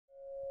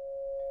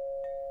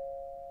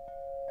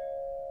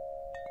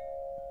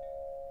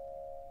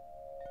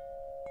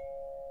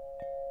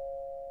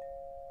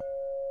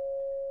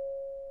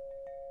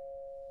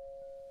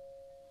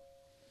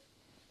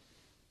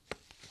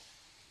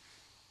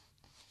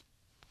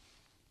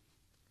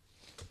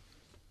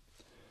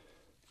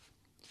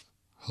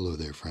Hello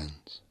there,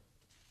 friends.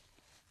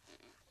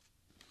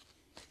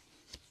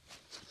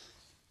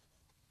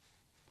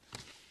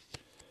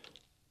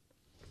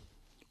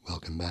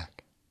 Welcome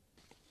back.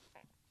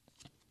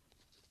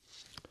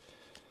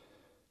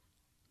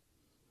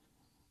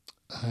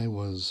 I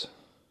was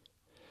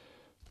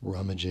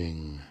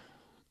rummaging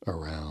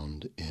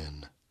around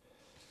in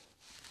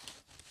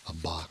a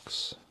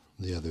box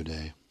the other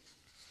day,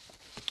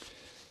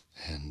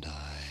 and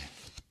I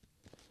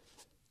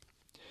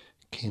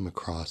came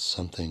across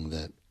something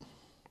that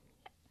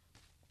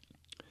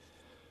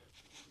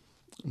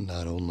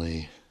not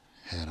only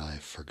had I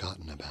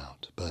forgotten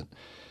about, but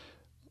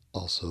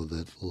also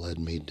that led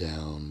me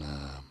down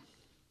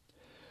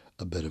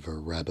a bit of a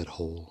rabbit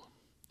hole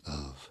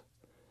of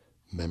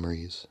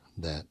memories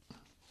that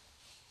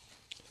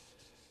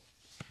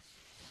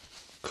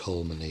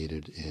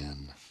culminated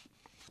in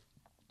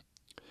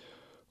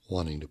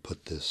wanting to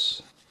put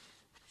this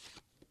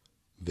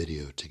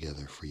video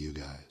together for you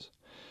guys.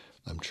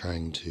 I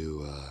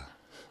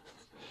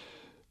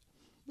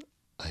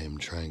am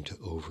trying to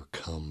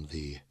overcome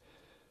the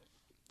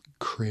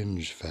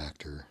cringe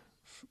factor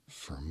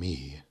for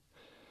me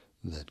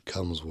that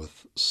comes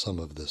with some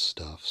of this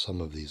stuff, some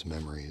of these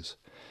memories,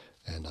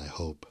 and I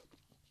hope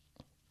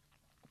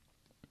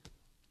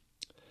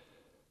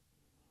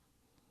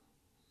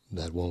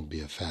that won't be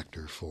a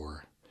factor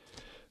for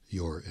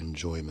your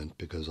enjoyment,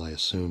 because I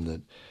assume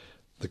that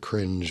the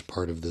cringe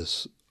part of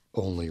this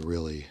only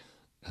really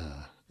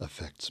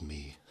affects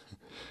me.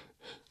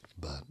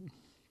 But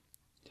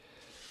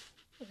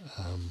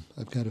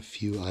I've got a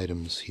few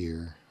items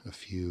here, a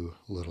few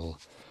little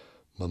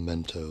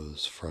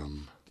mementos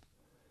from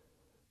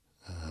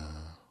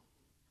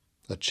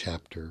a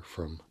chapter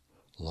from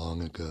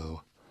long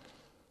ago.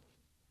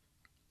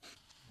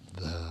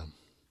 The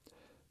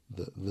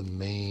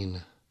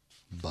main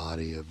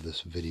body of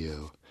this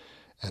video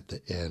at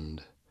the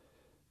end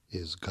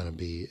is going to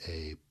be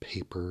a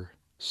paper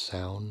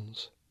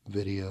sounds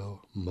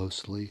video,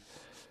 mostly,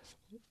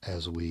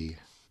 as we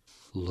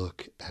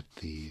look at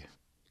the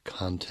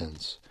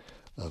contents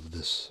of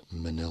this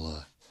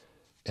manila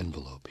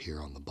envelope here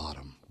on the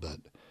bottom. But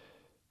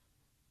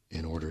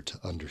in order to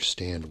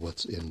understand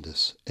what's in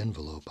this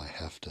envelope, I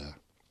have to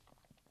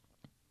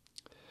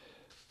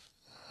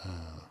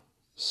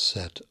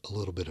set a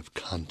little bit of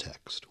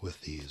context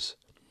with these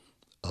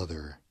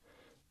other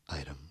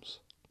items.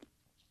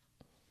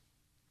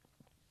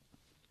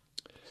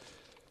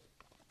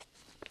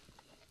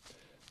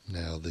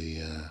 Now,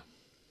 the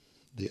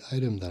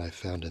item that I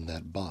found in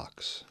that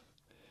box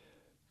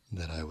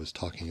that I was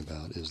talking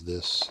about is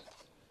this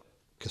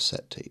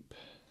cassette tape.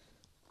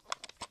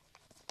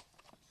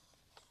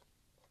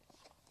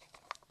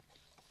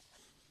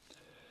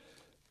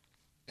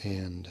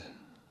 And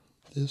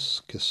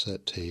this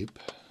cassette tape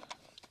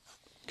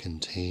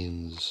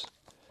contains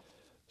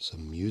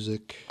some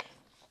music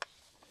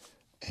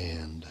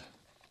and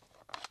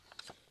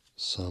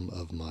some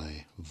of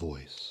my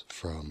voice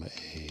from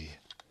a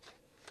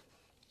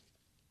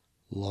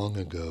long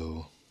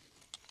ago,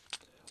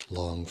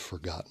 long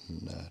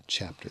forgotten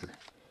chapter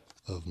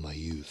of my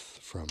youth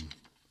from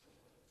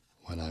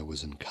when I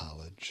was in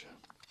college.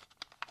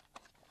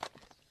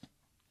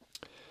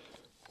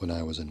 When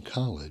I was in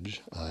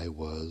college, I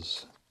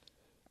was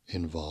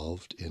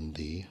involved in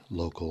the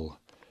local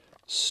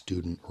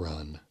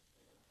student-run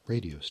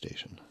radio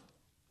station.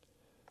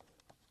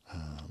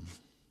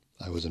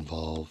 I was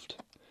involved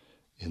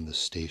in the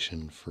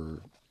station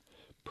for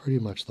pretty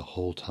much the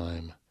whole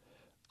time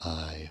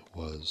I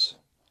was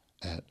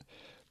at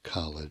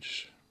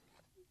college.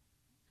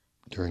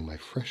 During my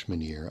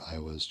freshman year, I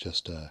was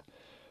just a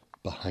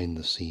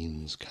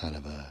behind-the-scenes kind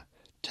of a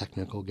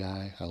technical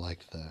guy. I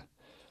like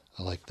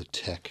the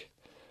tech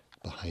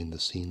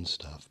behind-the-scenes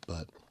stuff,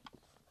 but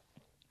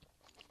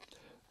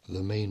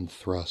the main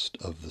thrust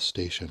of the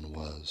station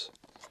was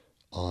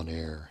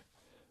on-air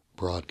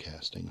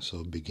broadcasting.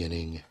 So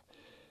beginning,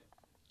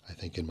 I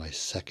think in my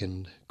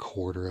second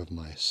quarter of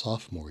my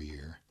sophomore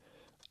year,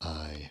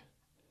 I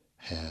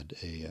had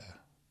a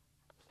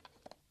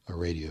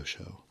radio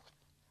show.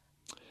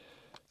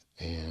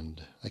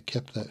 And I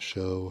kept that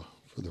show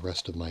for the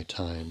rest of my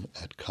time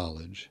at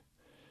college,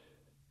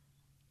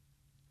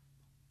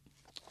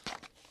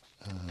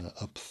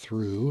 up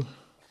through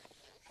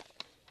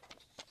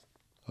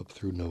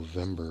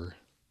November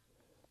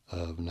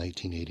of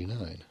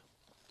 1989.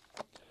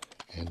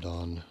 And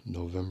on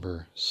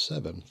November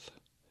 7th,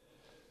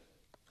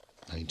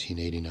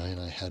 1989,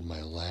 I had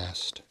my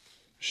last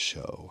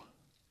show.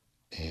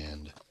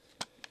 And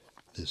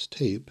this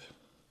tape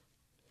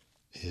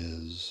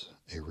is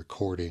a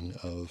recording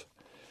of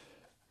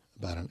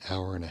about an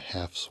hour and a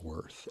half's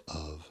worth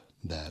of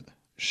that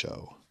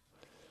show,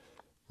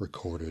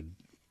 recorded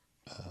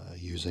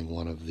using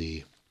one of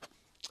the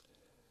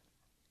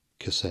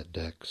cassette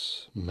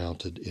decks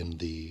mounted in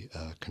the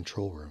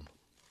control room.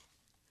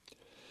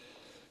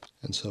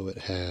 And so it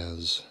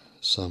has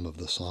some of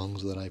the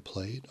songs that I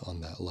played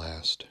on that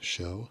last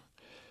show,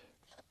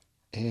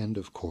 and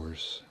of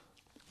course,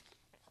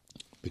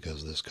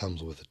 because this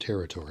comes with the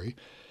territory,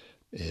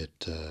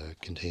 It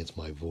contains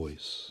my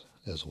voice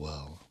as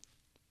well.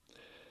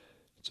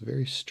 It's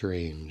very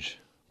strange,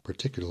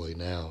 particularly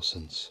now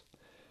since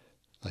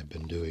I've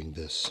been doing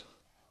this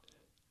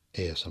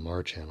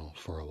ASMR channel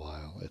for a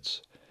while.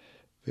 It's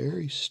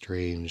very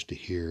strange to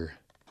hear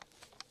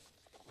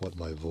what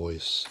my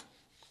voice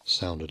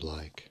sounded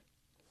like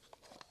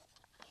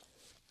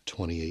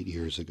 28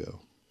 years ago.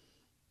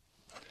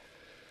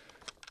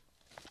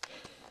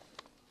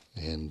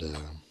 And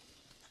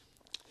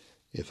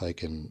if I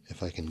can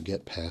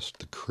get past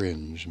the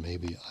cringe,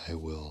 maybe I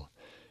will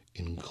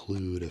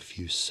include a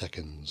few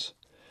seconds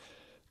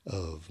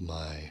of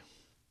my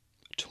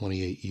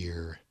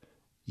 28-year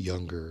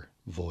younger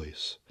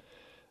voice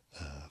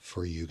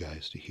for you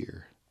guys to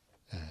hear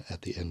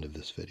at the end of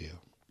this video.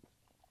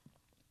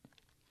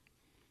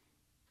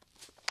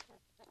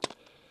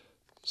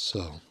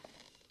 So,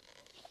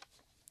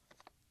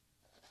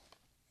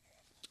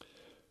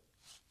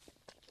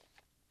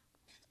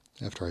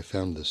 after I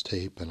found this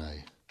tape and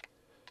I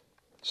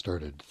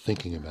started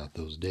thinking about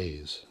those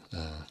days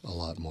a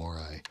lot more,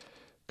 I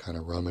kind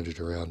of rummaged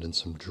around in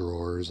some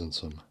drawers and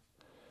some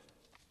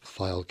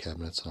file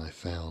cabinets, and I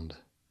found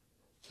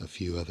a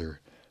few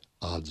other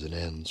odds and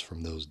ends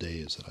from those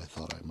days that I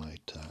thought I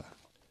might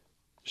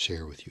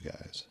share with you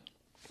guys,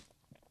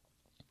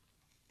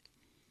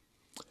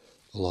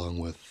 along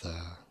with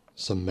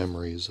some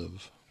memories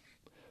of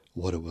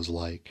what it was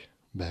like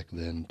back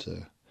then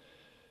to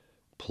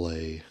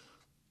play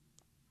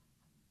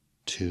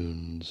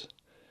tunes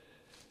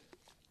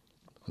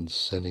and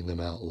sending them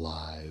out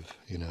live,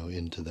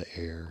 into the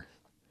air.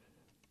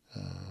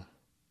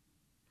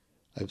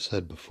 I've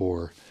said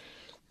before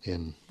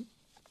in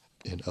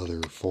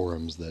other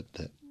forums that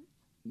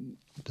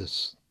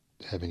this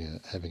having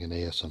an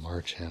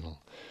ASMR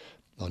channel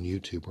on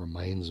YouTube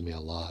reminds me a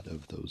lot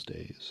of those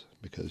days,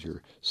 because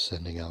you're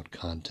sending out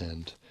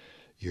content,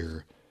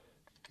 you're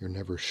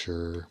never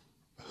sure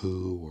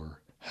who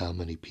or how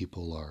many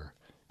people are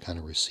kind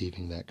of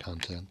receiving that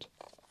content,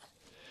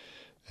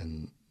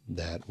 and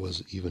that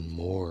was even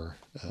more.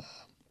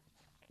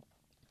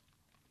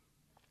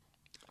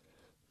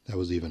 That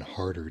was even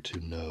harder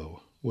to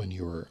know when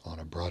you were on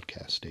a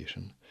broadcast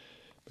station,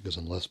 because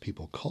unless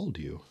people called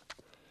you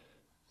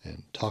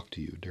and talked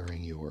to you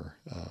during your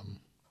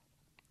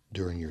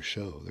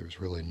show,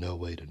 there's really no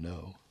way to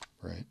know,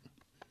 right?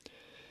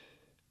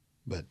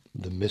 But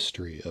the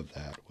mystery of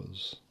that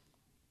was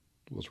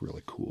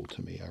really cool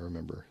to me. I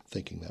remember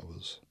thinking that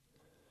was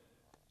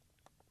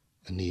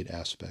a neat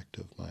aspect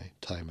of my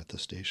time at the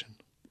station.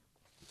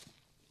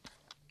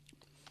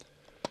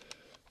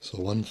 So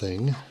one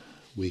thing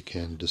we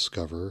can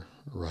discover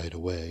right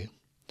away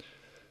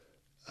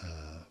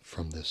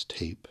from this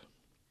tape,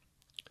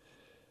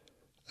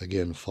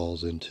 again,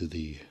 falls into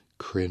the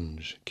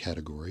cringe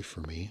category for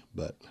me,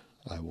 but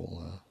I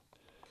will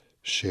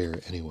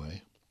share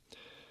anyway,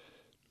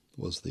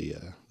 was the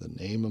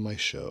name of my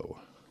show.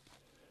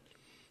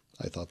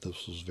 I thought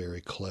this was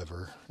very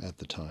clever at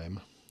the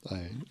time.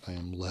 I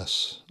am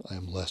less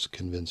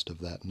convinced of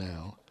that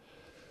now,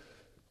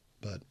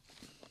 but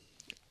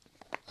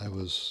I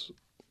was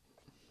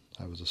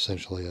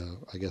essentially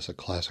a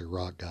classic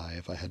rock guy.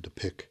 If I had to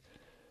pick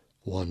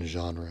one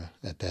genre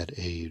at that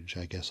age,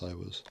 I guess I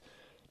was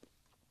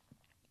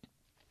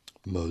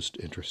most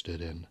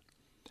interested in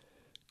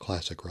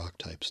classic rock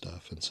type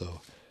stuff, and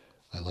so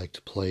I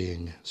liked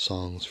playing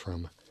songs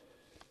from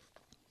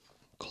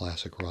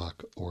classic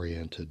rock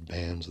oriented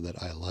bands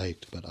that I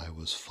liked, but I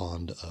was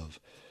fond of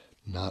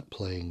not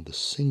playing the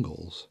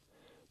singles,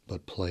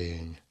 but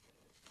playing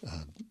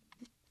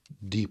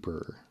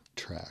deeper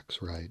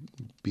tracks, right?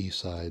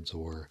 B-sides,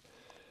 or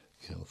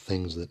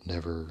things that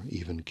never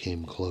even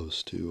came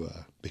close to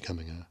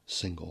becoming a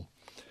single.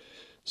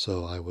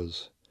 So I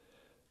was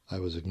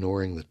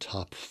ignoring the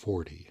top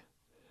 40.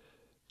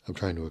 I'm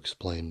trying to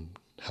explain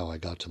how I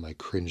got to my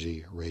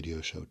cringy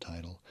radio show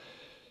title.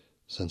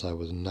 Since I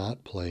was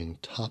not playing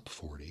top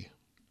 40,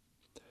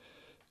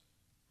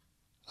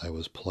 I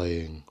was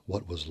playing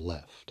what was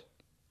left.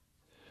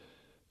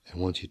 And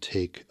once you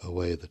take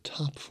away the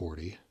top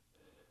 40,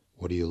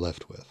 what are you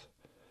left with?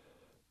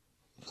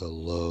 The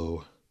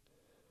low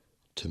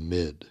to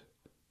mid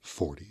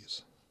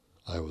 40s.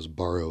 I was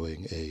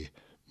borrowing a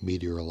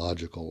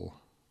meteorological,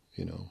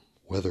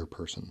 weather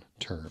person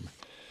term,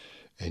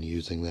 and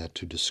using that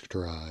to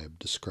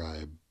describe,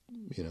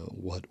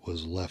 what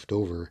was left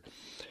over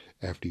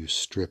after you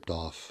stripped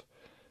off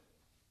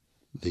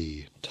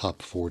the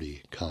top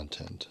 40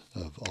 content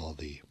of all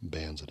the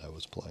bands that I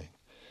was playing.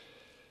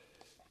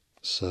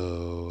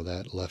 So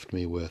that left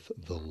me with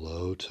the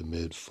Low to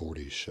Mid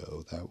 40s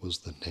Show. That was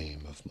the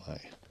name of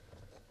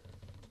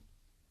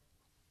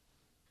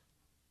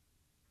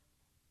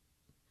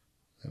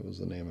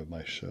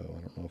my show.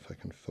 I don't know if I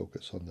can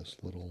focus on this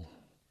little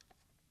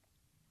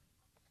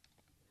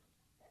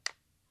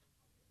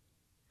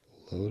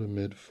Low to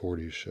Mid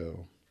 40s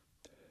Show.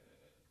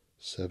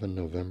 7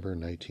 November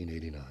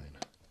 1989.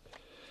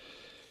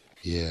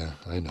 Yeah,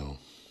 I know.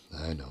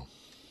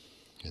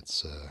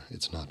 It's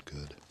not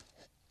good.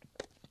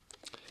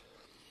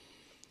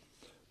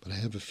 But I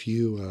have a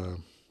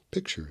few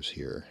pictures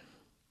here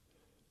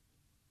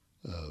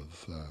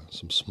of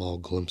some small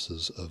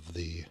glimpses of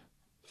the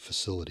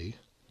facility.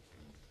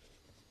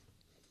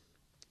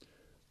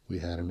 We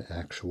had an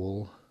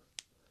actual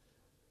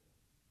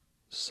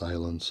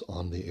silence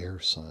on the air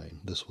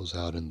sign. This was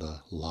out in the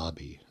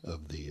lobby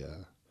of the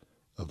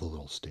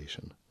little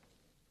station.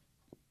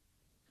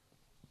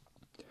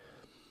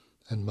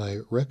 And my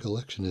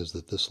recollection is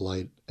that this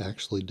light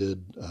actually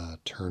did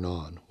turn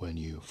on when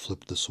you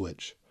flipped the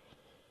switch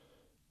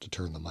to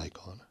turn the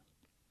mic on.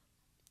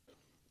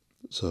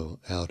 So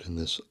out in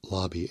this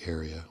lobby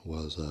area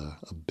was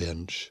a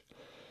bench,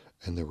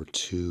 and there were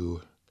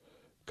two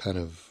kind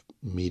of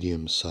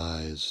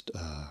medium-sized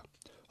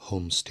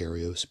home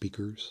stereo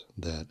speakers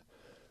that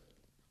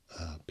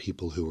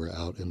people who were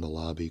out in the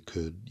lobby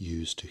could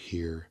use to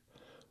hear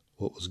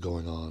what was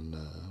going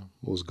on,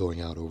 what was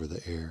going out over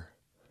the air.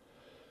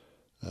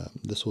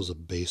 This was a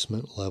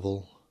basement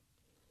level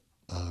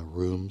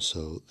room,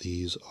 so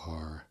these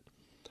are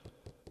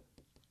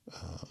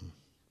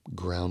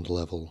ground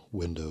level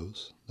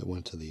windows that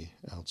went to the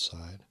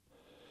outside.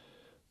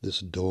 This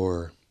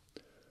door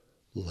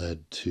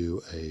led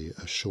to a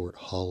short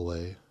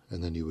hallway,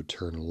 and then you would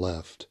turn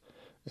left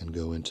and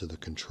go into the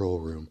control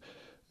room.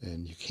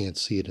 And you can't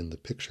see it in the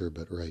picture,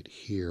 but right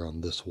here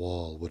on this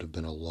wall would have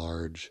been a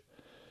large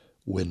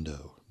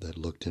window that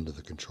looked into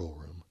the control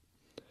room.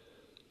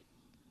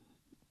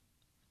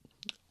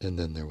 And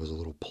then there was a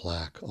little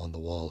plaque on the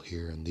wall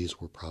here, and these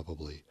were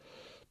probably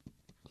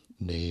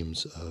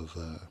names of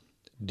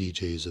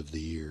DJs of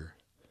the year.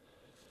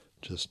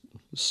 Just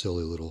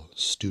silly little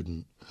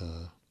student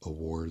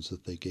awards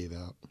that they gave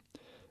out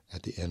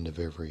at the end of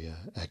every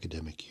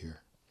academic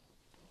year.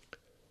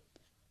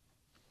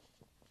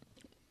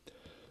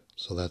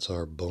 So that's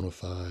our bona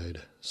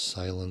fide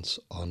silence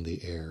on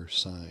the air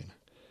sign.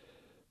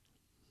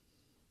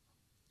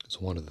 It's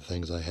one of the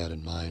things I had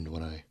in mind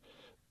when I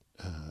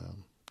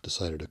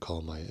decided to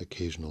call my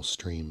occasional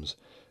streams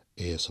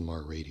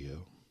ASMR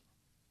radio.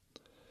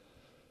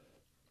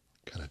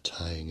 Kind of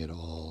tying it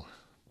all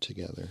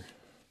together.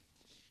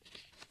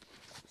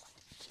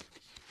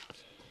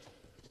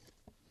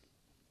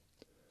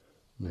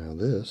 Now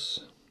this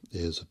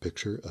is a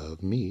picture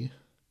of me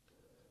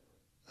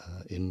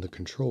in the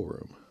control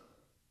room.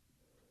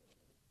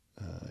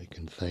 I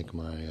can thank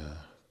my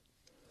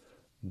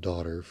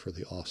daughter for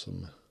the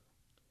awesome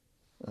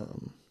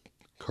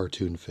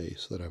cartoon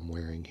face that I'm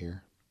wearing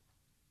here.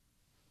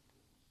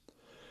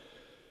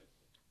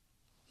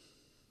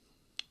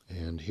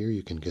 And here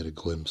you can get a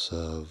glimpse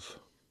of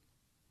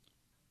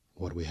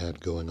what we had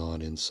going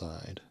on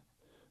inside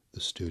the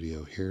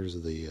studio.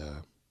 Here's the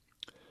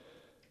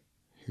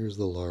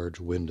large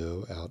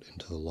window out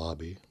into the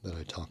lobby that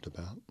I talked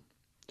about.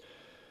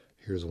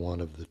 Here's one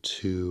of the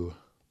two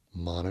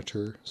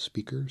monitor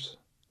speakers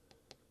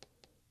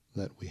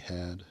that we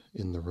had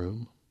in the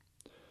room.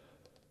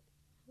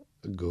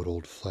 A good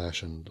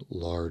old-fashioned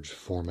large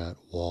format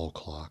wall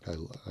clock.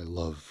 I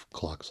love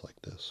clocks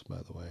like this,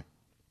 by the way.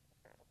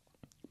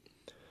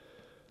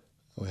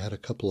 We had a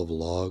couple of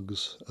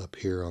logs up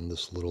here on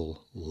this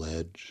little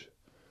ledge.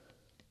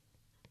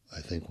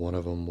 I think one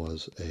of them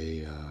was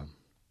a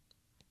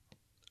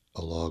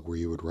log where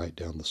you would write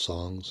down the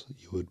songs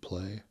that you would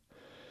play.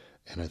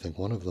 And I think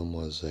one of them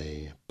was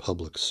a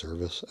public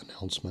service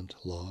announcement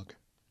log,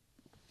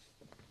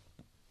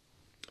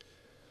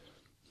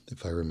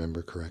 if I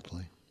remember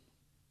correctly.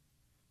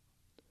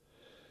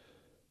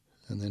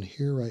 And then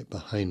here right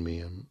behind me,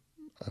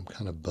 I'm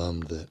kind of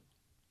bummed that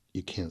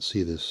you can't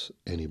see this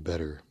any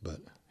better, but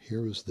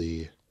here was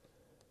the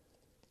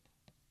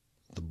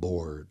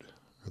board,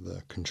 or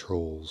the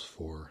controls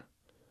for,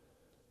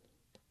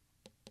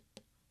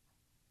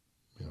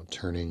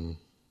 turning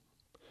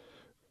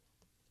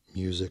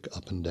music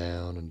up and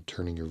down and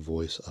turning your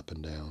voice up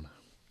and down.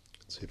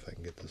 Let's see if I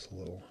can get this a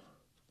little.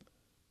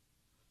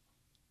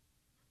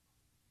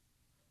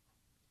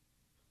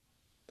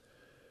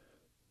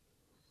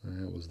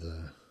 That was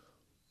the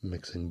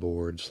mixing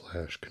board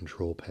 /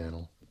 control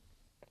panel.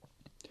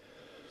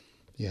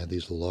 Yeah,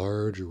 these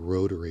large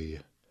rotary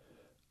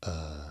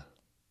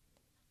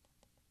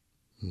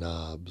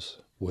knobs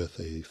with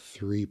a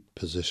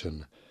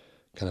 3-position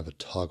kind of a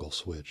toggle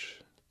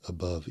switch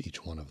above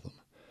each one of them.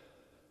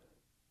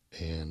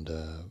 And,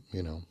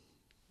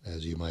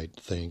 as you might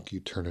think, you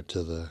turn it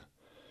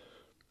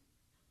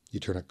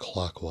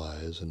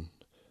clockwise and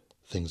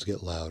things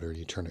get louder.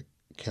 You turn it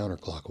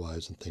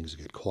counterclockwise and things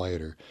get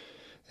quieter.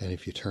 And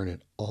if you turn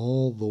it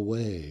all the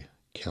way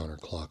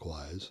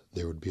counterclockwise,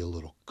 there would be a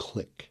little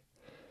click.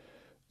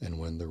 And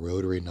when the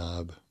rotary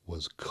knob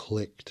was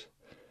clicked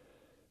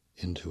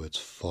into its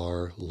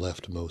far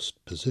leftmost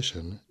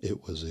position,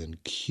 it was in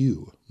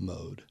Q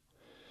mode.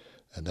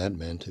 And that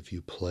meant if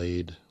you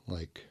played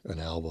like an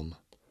album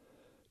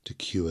to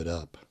cue it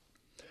up,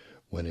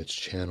 when its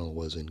channel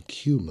was in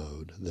Q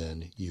mode,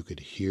 then you could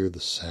hear the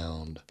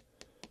sound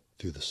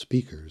through the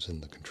speakers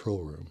in the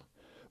control room,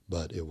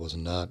 but it was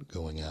not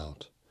going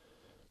out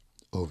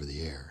over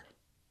the air.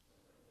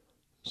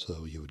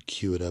 So you would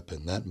cue it up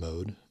in that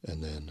mode,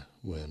 and then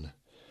when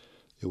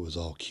it was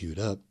all queued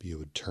up, you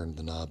would turn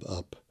the knob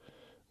up.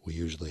 We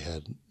usually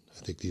had,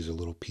 I think these are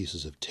little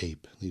pieces of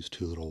tape, these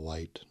two little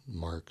white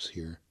marks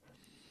here.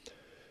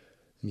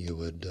 And you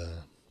would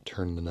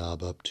turn the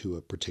knob up to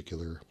a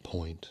particular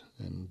point,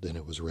 and then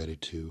it was ready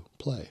to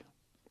play.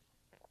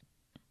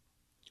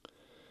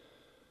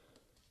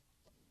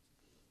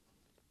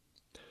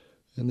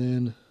 And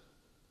then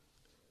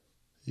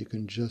you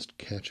can just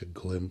catch a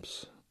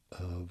glimpse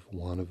of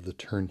one of the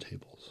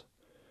turntables.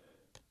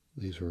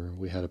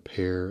 We had a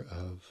pair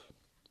of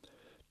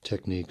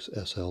Technics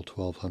SL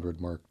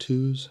 1200 Mark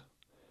IIs.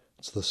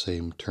 It's the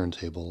same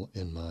turntable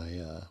in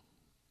my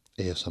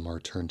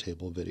ASMR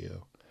turntable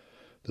video.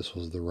 This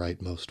was the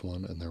rightmost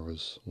one, and there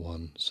was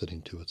one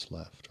sitting to its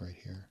left right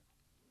here.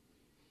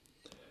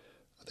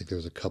 I think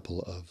there's a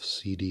couple of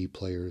CD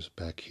players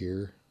back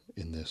here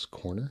in this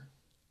corner.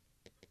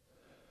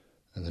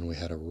 And then we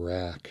had a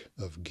rack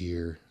of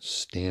gear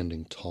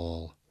standing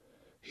tall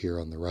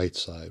here on the right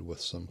side with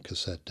some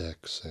cassette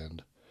decks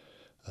and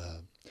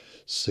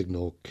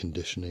signal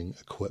conditioning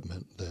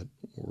equipment that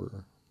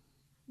were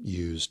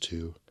used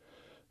to,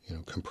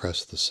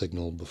 compress the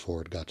signal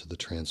before it got to the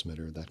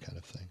transmitter, that kind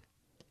of thing.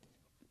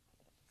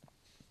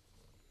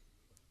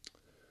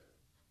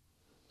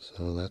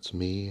 So that's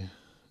me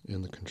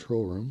in the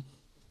control room.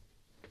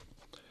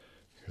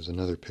 Here's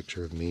another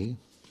picture of me.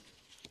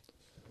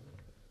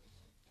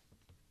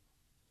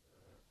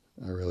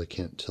 I really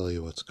can't tell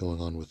you what's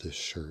going on with this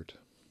shirt.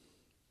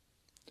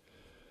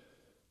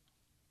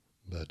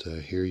 But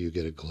here you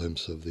get a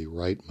glimpse of the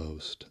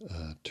rightmost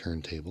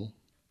turntable.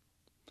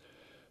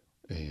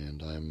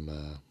 And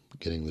I'm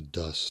getting the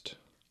dust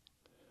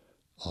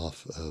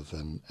off of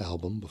an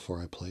album before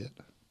I play it.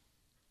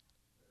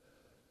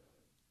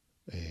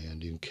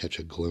 And you can catch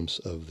a glimpse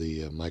of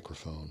the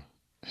microphone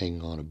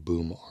hanging on a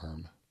boom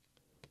arm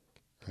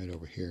right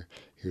over here.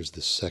 Here's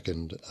the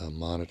second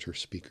monitor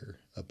speaker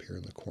up here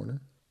in the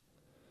corner.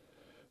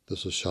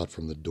 This was shot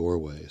from the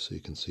doorway, so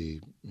you can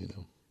see,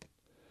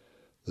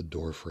 the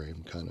door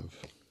frame kind of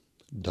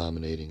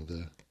dominating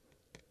the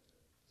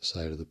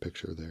side of the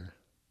picture there.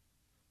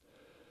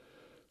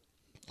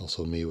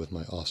 Also me with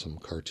my awesome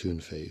cartoon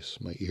face.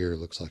 My ear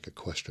looks like a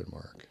question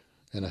mark,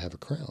 and I have a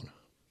crown.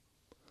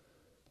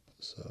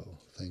 So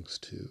thanks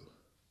to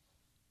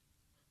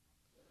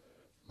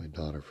my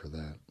daughter for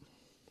that.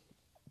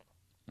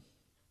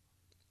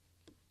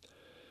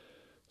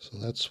 So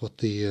that's what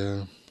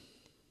the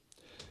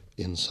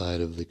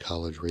inside of the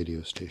college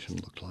radio station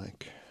looked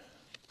like.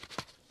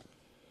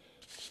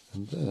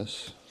 And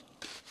this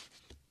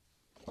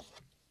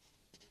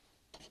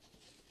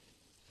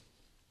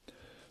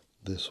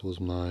was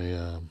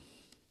my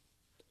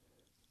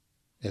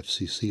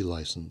FCC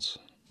license.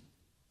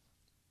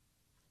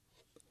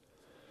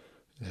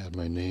 It had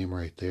my name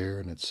right there,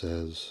 and it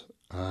says,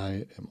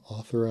 I am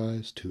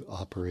authorized to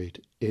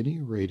operate any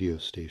radio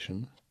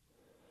station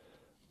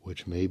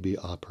which may be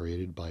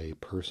operated by a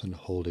person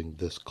holding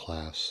this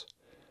class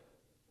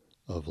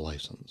of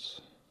license.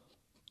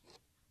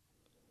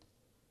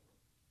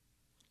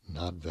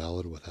 Not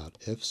valid without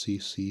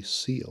FCC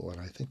seal, and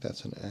I think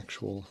that's an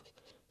actual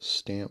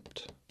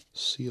stamped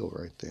seal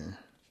right there.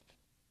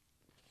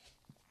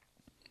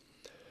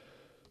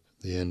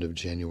 The end of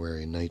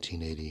January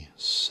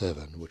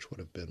 1987, which would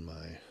have been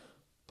my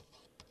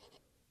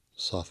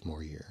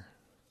sophomore year.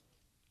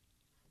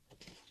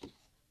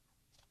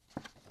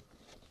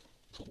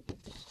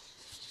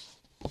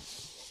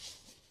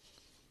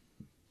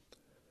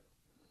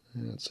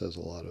 And it says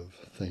a lot of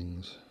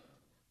things.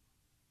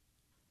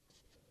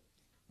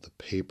 The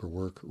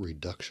Paperwork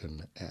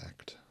Reduction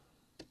Act.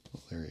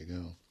 Well, there you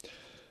go.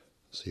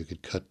 So you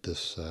could cut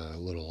this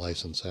little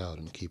license out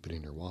and keep it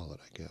in your wallet,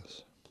 I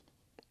guess.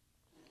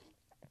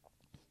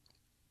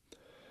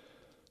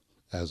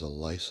 As a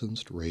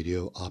licensed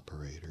radio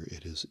operator,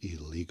 it is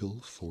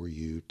illegal for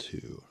you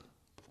to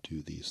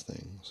do these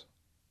things.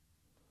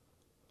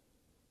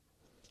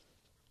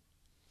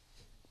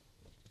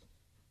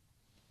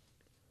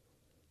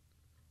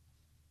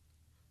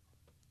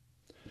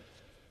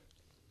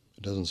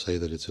 It doesn't say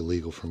that it's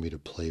illegal for me to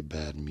play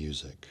bad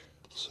music,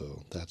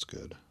 so that's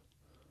good.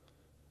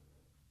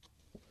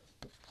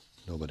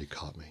 Nobody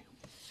caught me.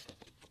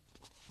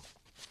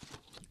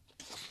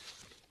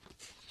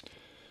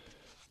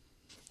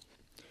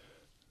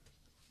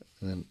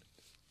 And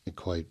it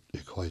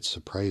quite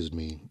surprised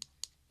me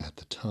at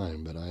the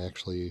time, but I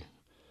actually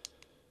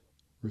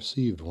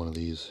received one of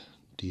these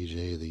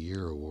DJ of the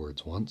Year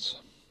awards once.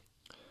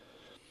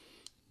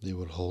 They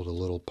would hold a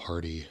little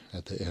party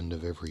at the end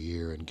of every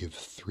year and give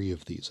 3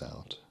 of these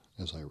out,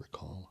 as I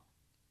recall.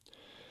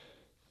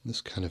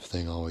 This kind of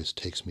thing always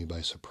takes me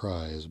by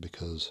surprise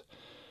because,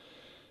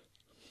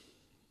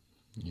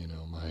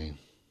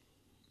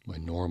 my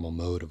normal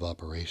mode of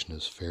operation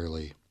is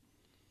fairly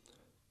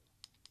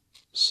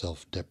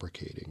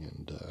self-deprecating,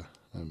 and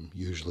I'm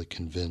usually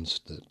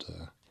convinced that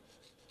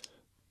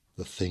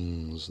the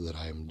things that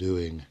I'm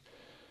doing,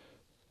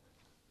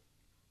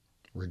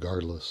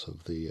 regardless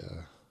of the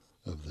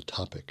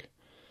topic,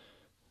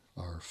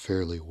 are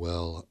fairly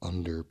well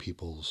under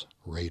people's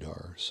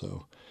radar.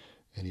 So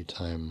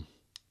anytime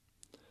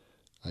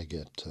I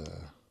get,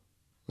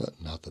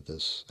 not that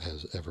this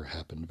has ever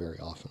happened very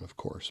often, of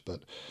course,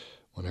 but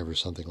whenever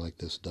something like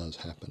this does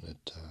happen,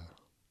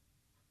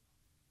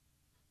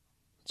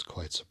 it's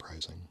quite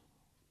surprising.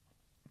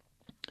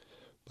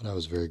 But I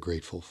was very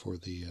grateful for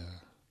the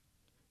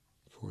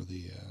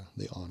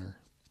honor.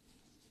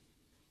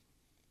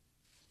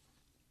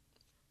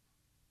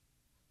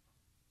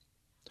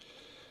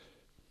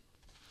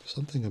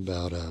 Something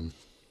about it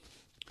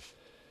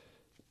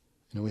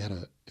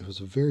was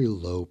a very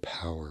low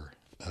power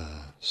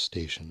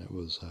station. It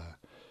was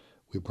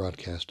we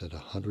broadcast at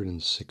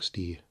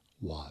 160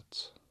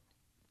 watts,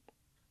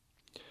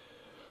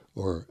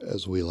 or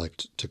as we like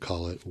to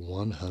call it,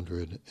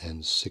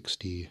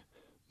 160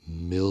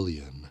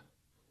 million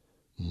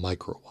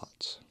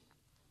microwatts.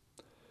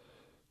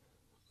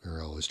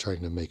 We're always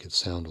trying to make it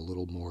sound a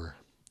little more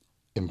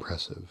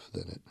impressive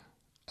than it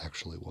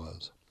actually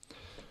was.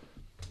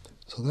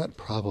 So that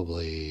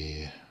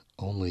probably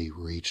only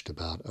reached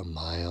about a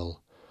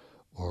mile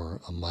or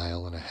a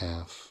mile and a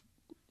half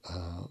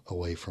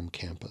away from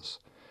campus,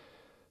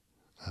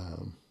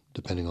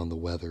 depending on the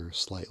weather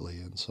slightly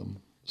and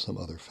some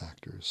other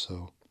factors.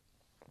 So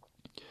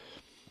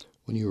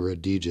when you were a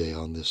DJ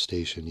on this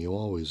station, you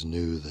always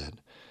knew that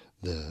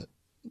the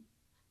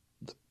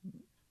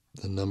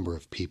number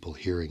of people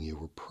hearing you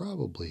were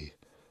probably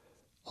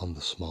on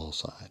the small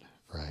side,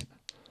 right?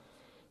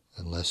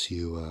 Unless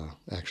you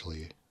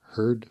actually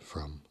heard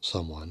from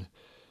someone,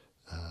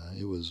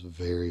 it was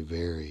very,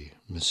 very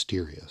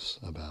mysterious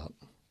about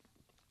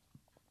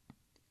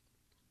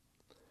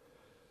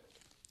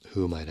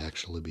who might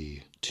actually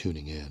be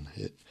tuning in.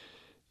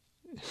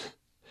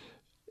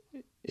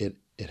 It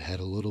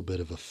had a little bit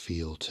of a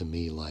feel to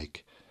me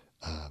like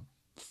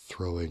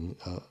throwing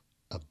a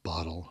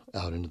bottle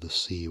out into the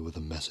sea with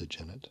a message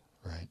in it,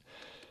 right?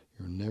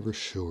 You're never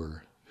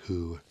sure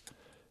who,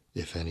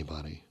 if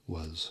anybody,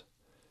 was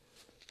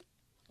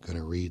going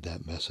to read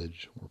that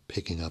message or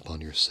picking up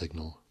on your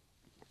signal.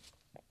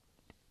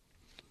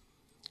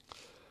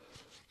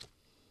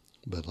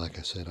 But like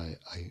I said, I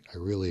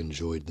really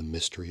enjoyed the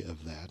mystery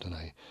of that, and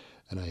I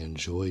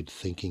enjoyed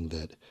thinking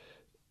that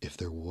if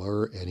there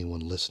were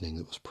anyone listening,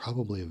 it was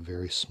probably a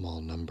very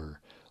small number,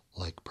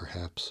 like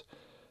perhaps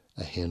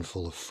a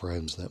handful of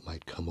friends that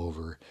might come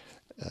over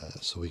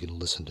so we can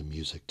listen to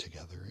music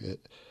together.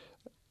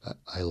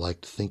 I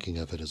liked thinking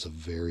of it as a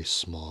very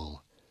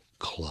small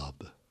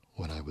club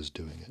when I was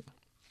doing it.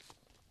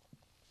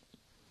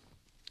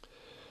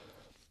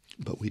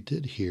 But we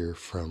did hear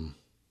from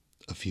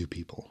a few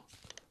people.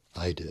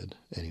 I did,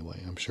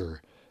 anyway. I'm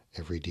sure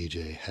every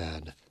DJ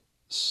had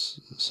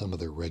some of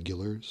their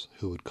regulars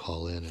who would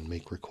call in and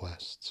make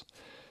requests,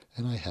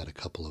 and I had a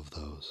couple of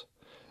those.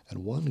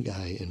 And one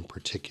guy in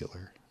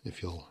particular,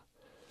 if you'll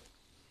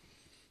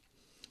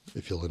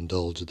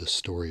indulge the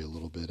story a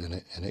little bit,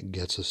 and it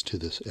gets us to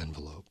this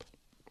envelope.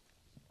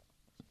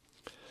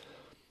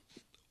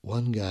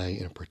 One guy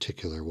in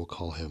particular, we'll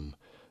call him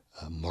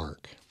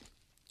Mark.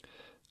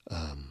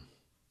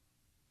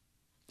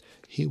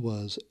 He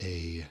was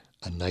a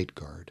night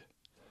guard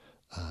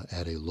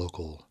at a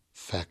local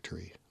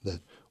factory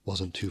that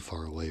wasn't too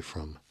far away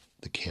from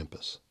the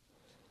campus.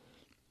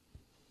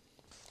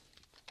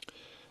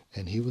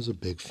 And he was a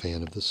big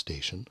fan of the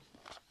station.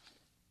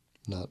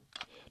 Not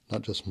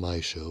just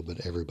my show,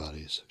 but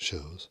everybody's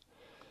shows.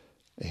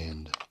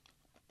 And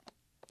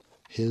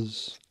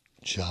his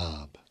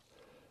job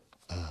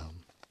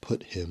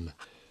put him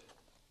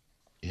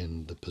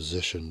in the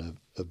position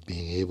of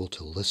being able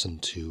to listen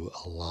to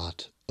a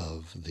lot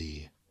of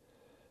the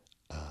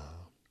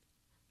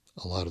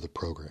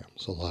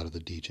programs, a lot of the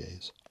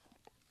DJs.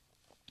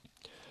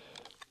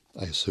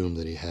 I assume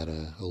that he had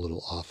a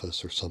little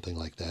office or something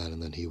like that,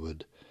 and then he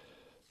would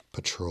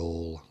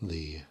patrol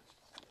the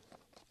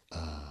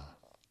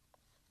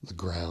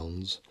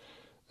grounds,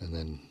 and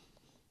then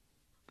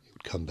he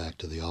would come back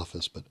to the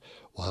office. But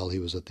while he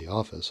was at the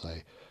office,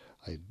 I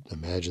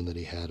imagine that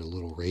he had a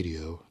little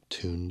radio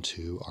tuned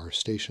to our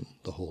station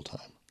the whole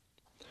time.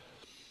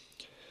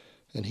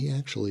 And he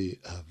actually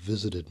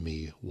visited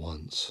me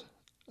once,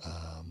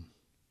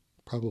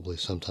 probably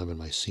sometime in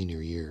my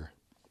senior year.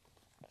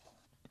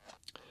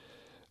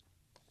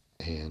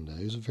 And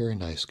he was a very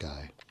nice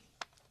guy.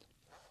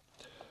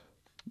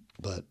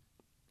 But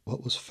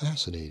what was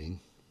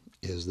fascinating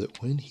is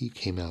that when he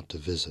came out to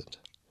visit,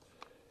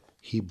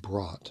 he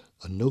brought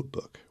a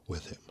notebook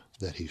with him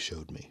that he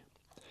showed me.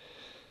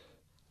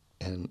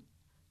 And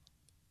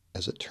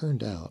as it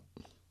turned out,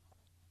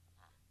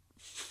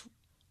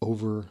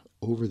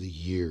 over the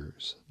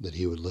years that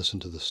he would listen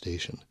to the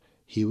station,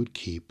 he would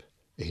keep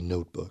a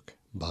notebook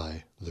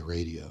by the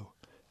radio.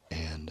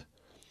 And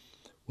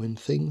when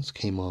things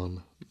came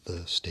on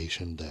the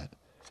station that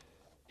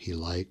he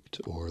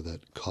liked or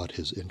that caught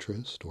his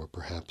interest, or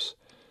perhaps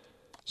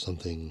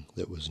something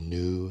that was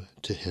new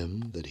to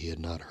him that he had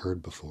not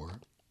heard before,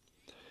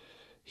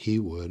 he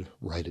would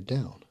write it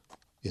down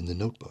in the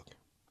notebook.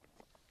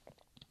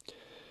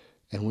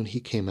 And when he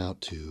came out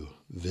to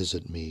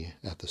visit me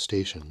at the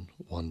station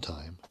one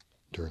time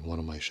during one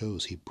of my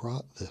shows, he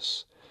brought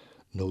this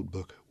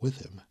notebook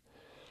with him.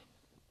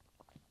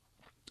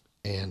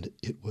 And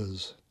it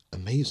was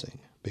amazing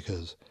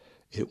because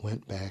it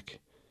went back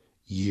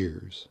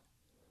years,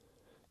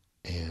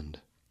 and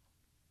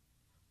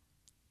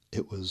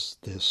it was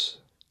this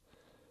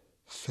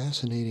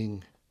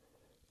fascinating,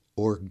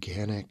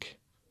 organic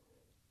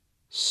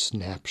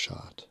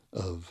snapshot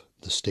of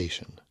the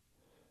station,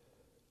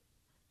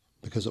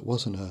 because it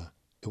wasn't a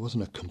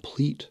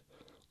complete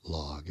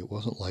log. It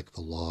wasn't like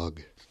the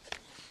log,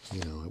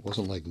 it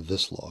wasn't like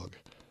this log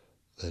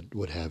that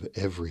would have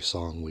every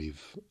song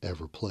we've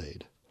ever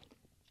played.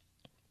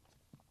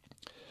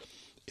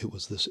 It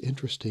was this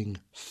interesting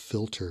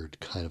filtered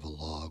kind of a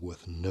log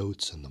with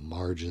notes in the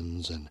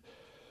margins and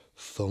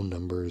phone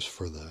numbers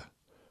for the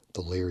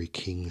Larry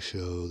King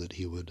show that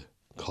he would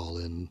call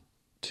in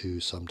to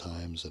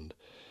sometimes, and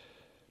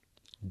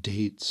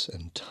dates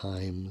and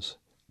times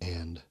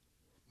and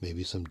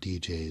maybe some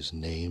DJs'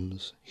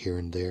 names here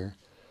and there,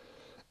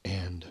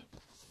 and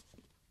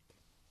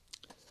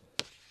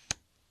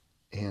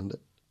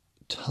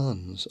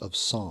tons of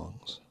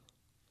songs.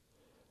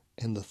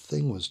 And the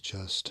thing was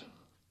just,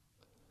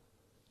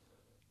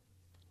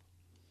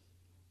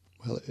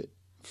 well,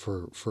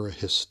 for a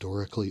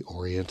historically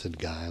oriented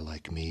guy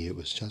like me, it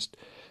was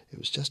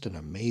just an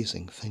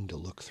amazing thing to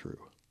look through.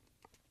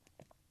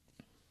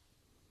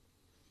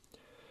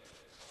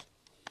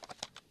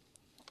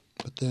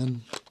 But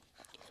then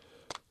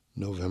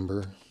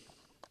November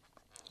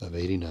of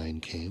 '89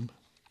 came,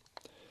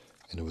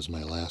 and it was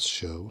my last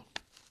show.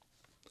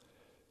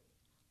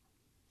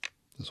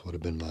 This would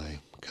have been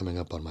coming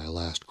up on my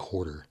last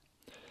quarter.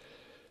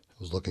 I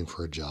was looking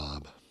for a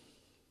job.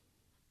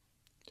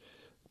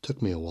 It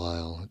took me a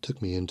while. It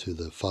took me into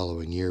the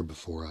following year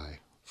before I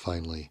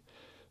finally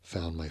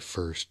found my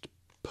first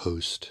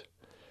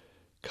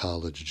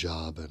post-college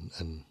job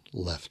and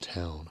left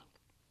town.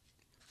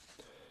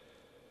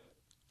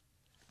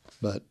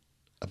 But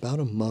about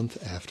a month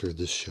after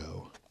this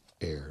show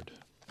aired,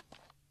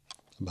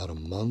 about a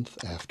month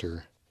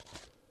after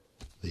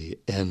the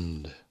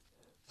end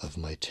of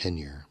my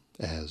tenure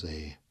as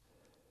a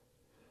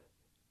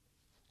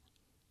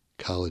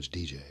college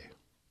DJ,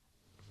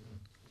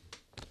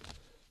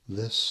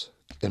 this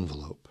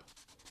envelope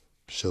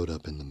showed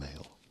up in the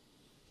mail.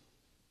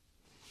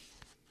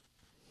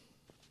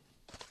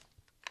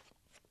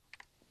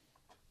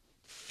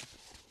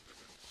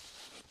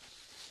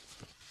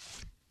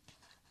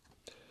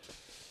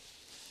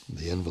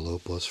 The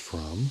envelope was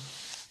from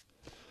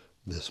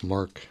this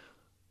Mark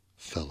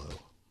fellow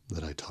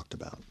that I talked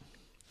about.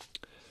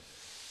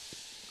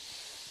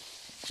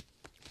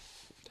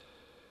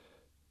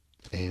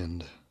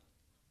 And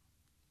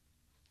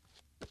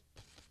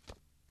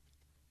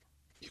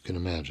you can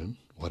imagine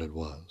what it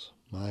was.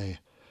 My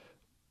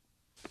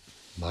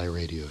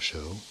radio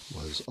show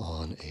was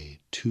on a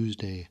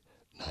Tuesday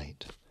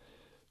night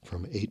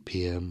from 8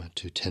 p.m.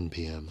 to 10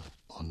 p.m.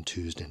 on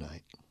Tuesday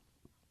night.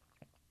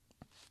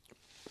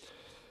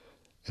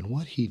 And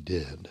what he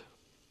did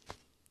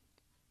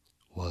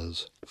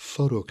was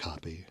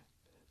photocopy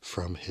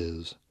from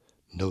his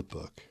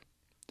notebook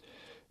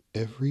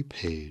every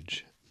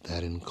page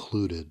that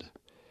included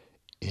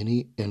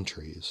any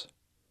entries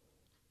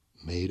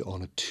made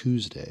on a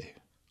Tuesday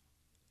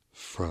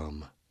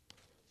from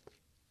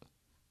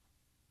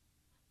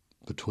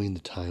between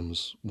the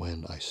times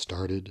when I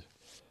started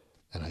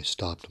and I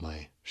stopped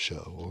my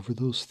show. Over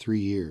those 3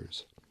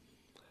 years,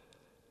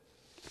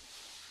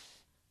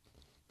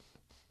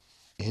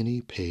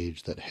 any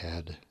page that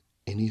had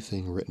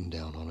anything written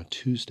down on a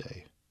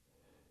Tuesday,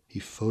 he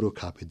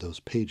photocopied those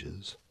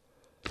pages,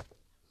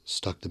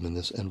 stuck them in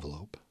this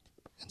envelope,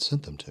 and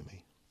sent them to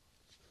me.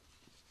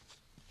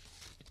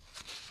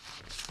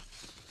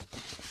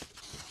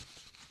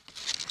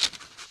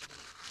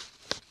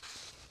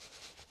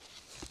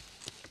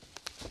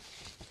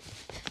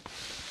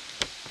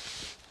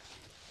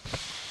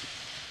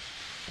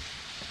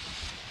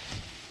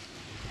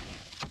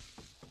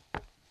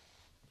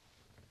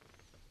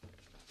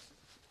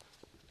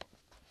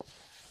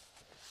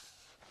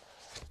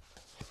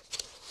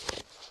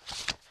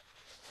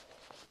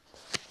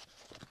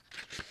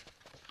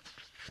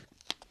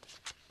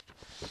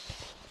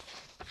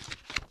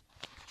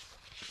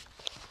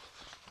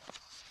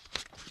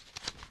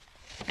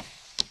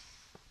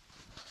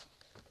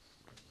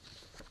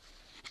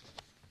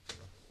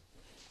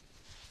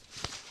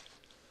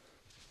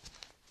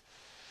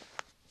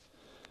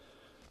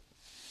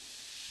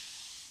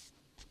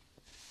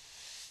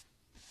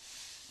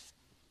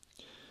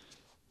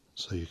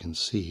 So you can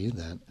see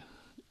that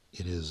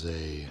it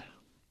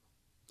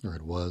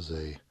was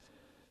a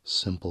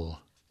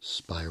simple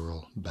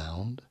spiral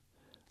bound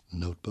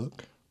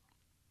notebook.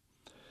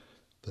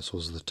 This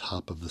was the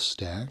top of the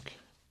stack,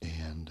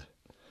 and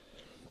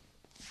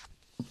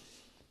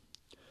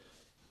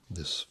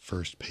this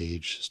first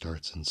page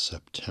starts in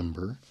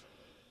September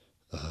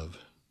of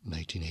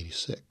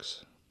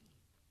 1986.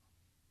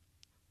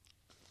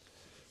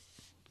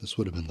 This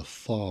would have been the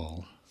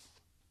fall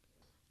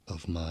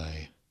of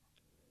my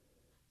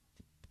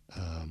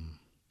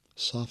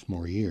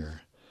sophomore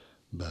year,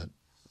 but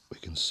we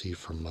can see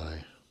from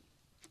my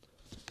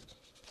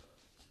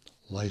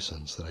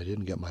license that I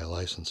didn't get my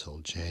license till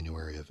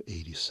January of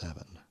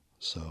 '87.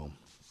 So,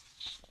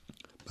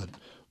 but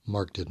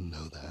Mark didn't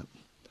know that.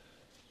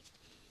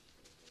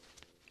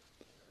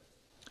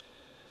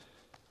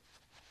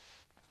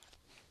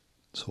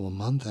 So a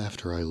month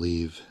after I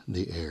leave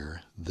the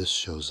air, this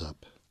shows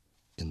up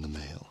in the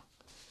mail.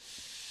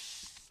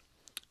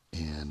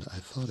 And I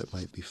thought it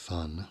might be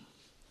fun,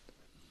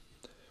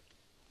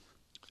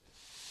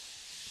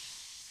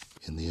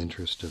 in the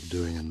interest of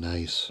doing a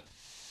nice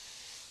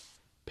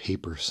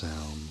paper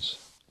sounds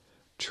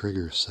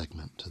trigger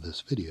segment to this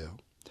video,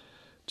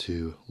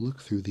 to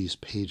look through these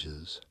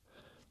pages.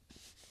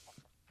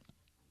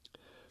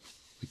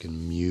 We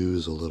can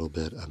muse a little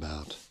bit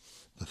about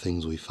the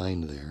things we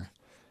find there,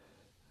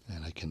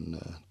 and I can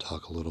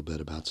talk a little bit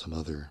about some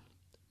other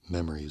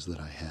memories that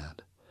I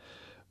had.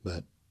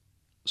 But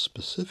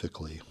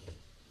specifically,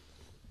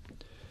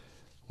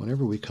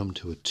 whenever we come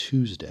to a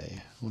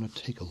Tuesday, I want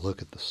to take a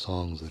look at the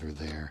songs that are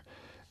there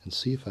and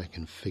see if I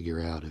can figure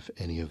out if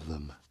any of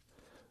them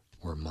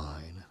were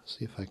mine.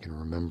 See if I can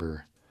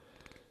remember,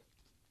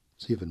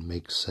 see if it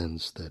makes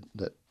sense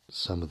that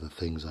some of the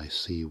things I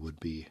see would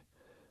be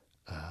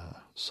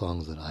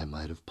songs that I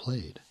might have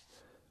played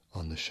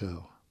on the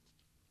show.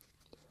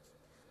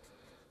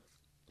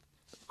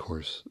 Of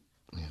course,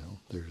 you know,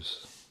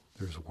 there's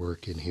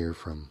work in here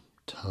from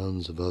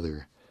tons of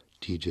other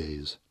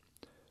DJs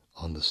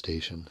on the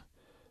station,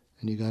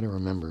 and you got to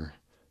remember,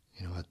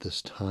 you know, at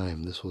this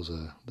time, this was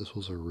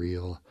a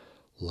real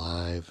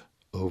live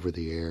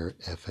over-the-air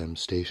FM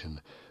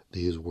station.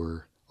 These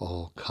were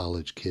all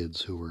college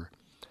kids who were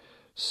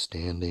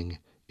standing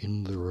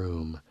in the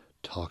room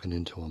talking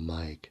into a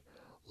mic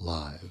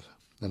live.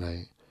 And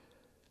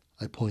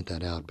I point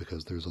that out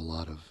because there's a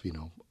lot of, you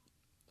know,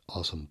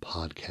 awesome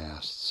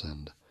podcasts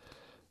and,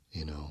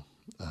 you know,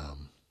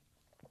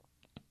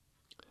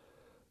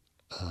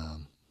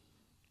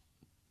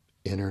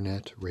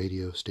 internet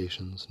radio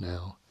stations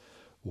now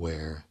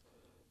where,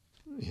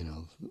 you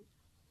know,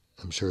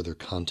 I'm sure their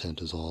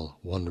content is all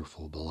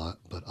wonderful,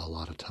 but a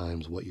lot of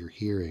times what you're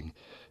hearing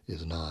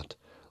is not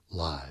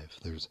live.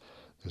 There's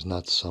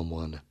not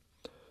someone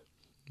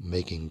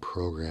making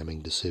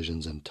programming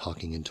decisions and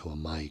talking into a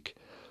mic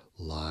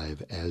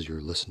live as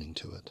you're listening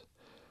to it.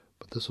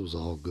 But this was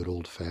all good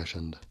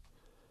old-fashioned,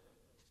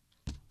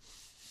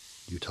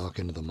 you talk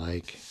into the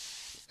mic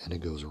and it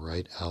goes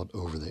right out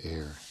over the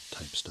air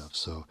type stuff.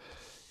 So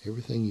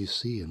everything you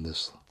see in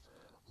this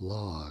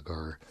log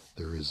are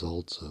the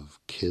results of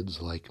kids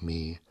like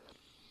me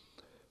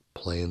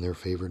playing their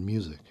favorite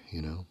music,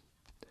 you know,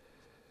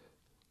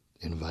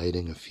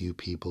 inviting a few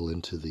people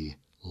into the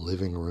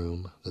living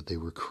room that they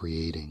were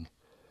creating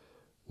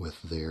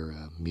with their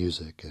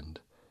music and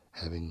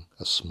having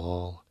a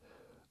small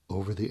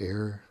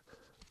over-the-air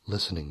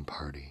listening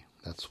party.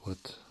 That's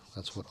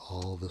what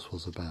all this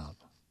was about.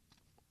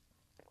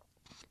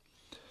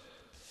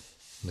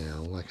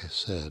 Now, like I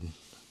said,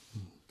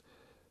 the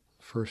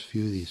first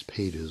few of these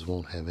pages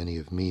won't have any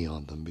of me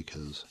on them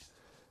because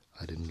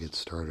I didn't get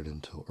started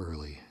until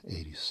early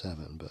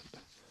 '87, but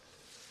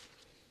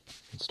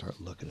let's start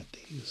looking at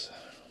these.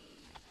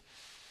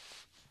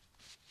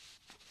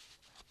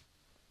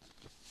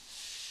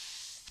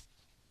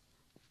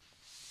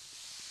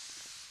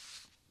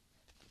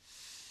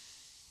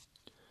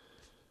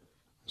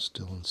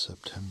 Still in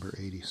September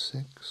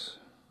 '86.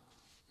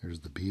 There's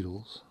the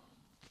Beatles,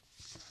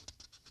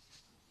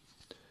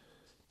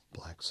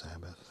 Black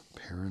Sabbath,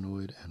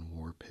 Paranoid, and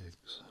War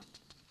Pigs.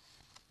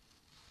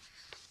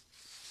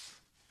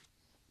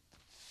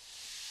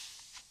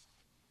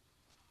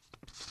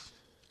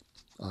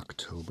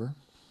 October.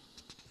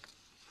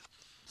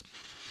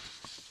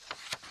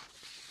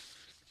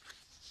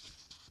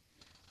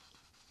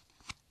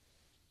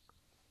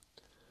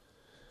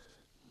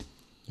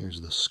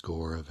 Here's the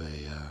score of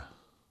a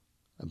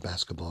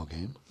basketball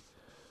game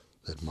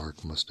that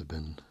Mark must have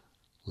been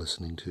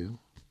listening to.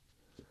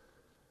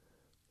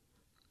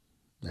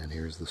 And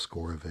here's the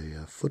score of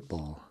a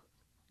football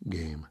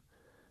game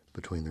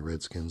between the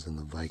Redskins and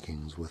the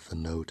Vikings with the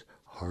note,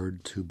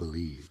 "Hard to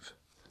believe."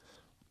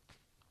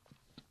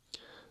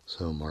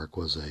 So Mark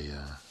was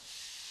a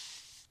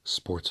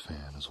sports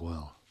fan as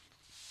well.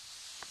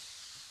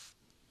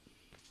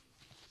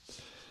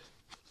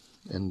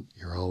 And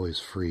you're always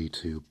free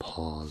to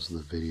pause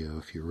the video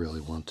if you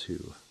really want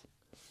to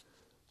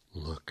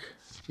look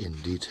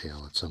in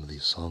detail at some of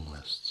these song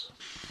lists.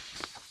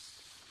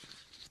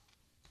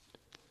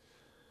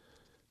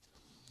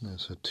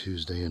 That's a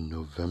Tuesday in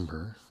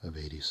November of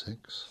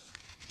 '86.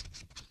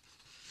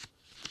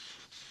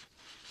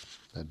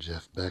 That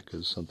Jeff Beck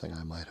is something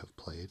I might have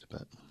played,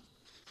 but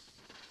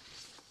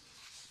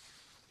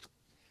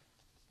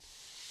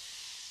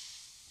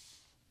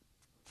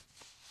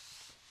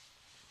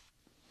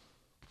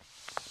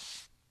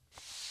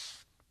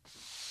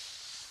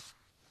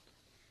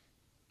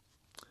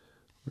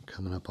we're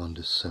coming up on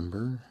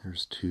December.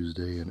 Here's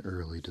Tuesday in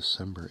early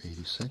December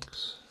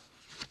 '86.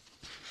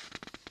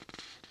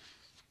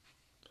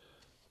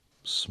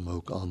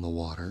 Smoke on the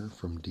Water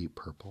from Deep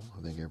Purple.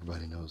 I think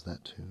everybody knows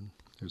that tune.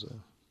 There's a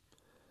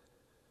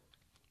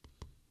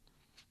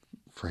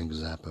Frank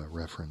Zappa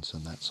reference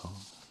in that song.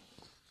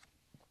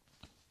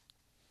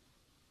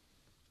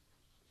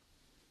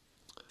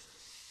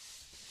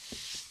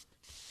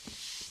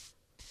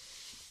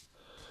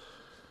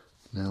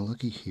 Now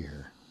looky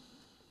here.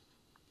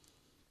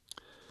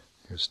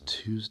 Here's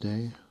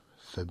Tuesday,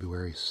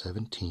 February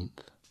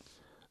 17th,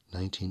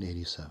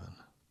 1987.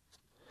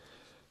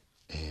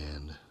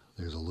 And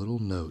there's a little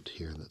note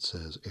here that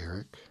says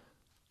Eric's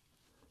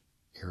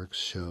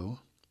show.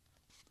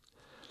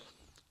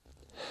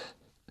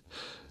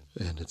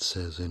 And it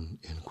says in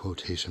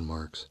quotation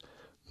marks,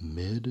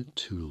 mid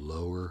to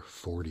lower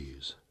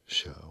 40s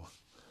show.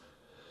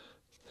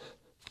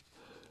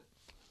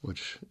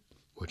 Which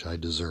I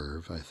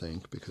deserve, I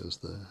think, because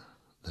the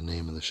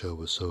name of the show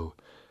was so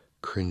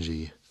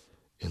cringy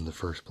in the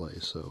first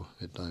place. So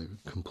I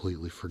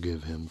completely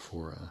forgive him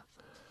for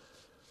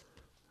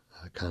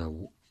kind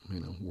of,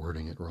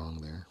 wording it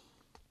wrong there.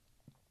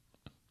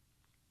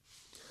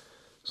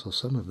 So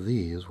some of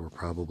these were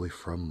probably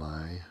from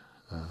my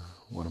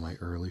one of my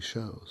early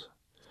shows.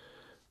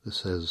 This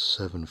says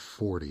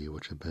 740,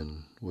 which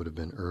would have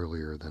been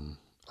earlier than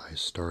I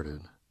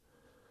started.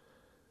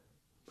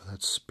 But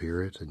that's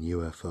Spirit and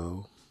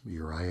UFO,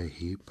 Uriah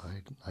Heep.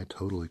 I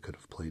totally could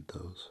have played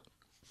those.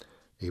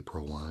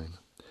 April Wine.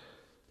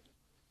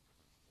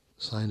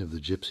 Sign of the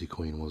Gypsy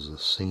Queen was a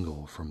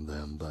single from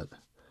them, but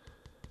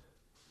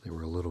they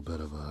were a little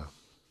bit of a,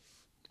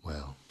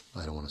 well,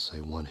 I don't want to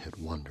say one-hit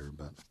wonder,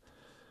 but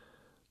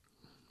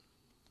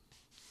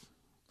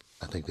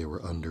I think they were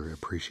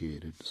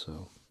underappreciated,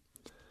 so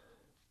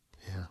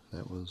yeah,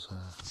 that was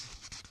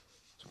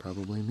it's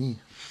probably me.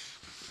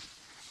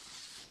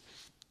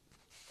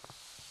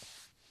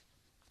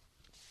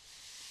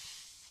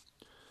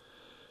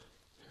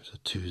 Here's a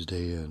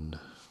Tuesday in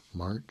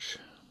March.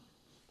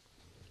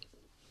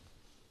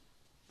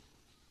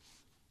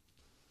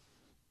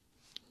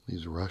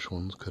 These Rush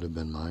ones could have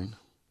been mine.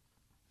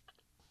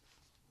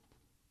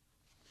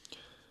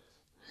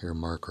 Here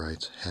Mark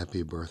writes,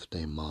 Happy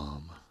Birthday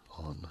Mom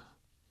on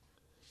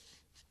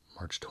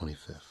March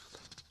 25th.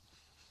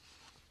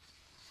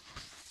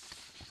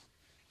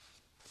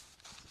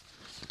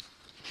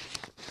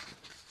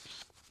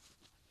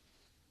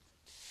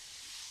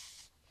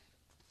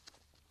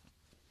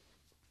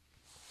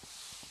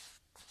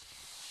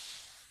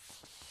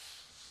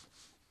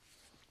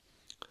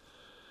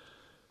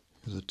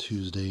 Here's a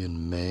Tuesday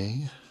in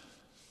May.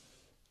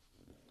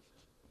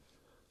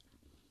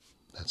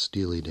 That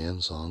Steely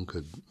Dan song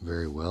could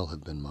very well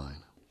have been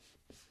mine.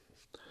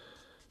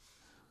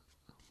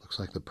 Looks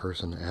like the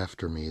person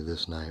after me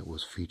this night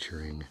was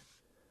featuring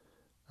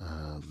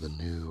the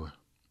new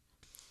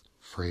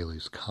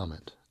Frehley's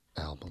Comet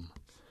album.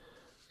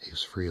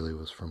 Ace Frehley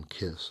was from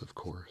Kiss, of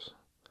course.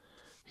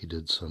 He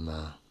did some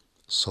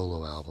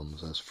solo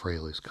albums as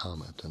Frehley's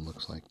Comet, and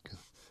looks like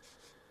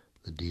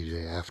the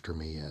DJ after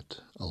me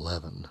at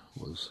 11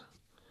 was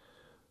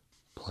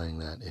playing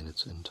that in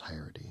its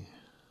entirety.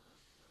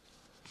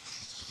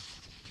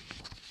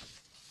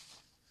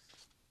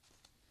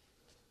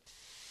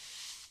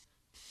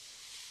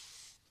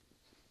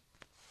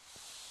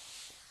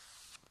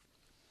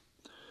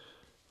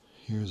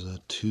 Here's a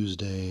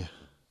Tuesday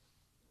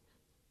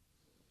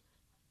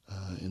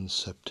in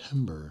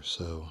September,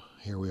 so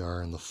here we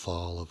are in the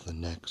fall of the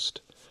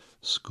next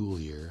school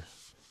year.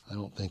 I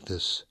don't think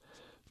this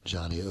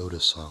Johnny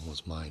Otis song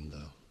was mine,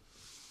 though.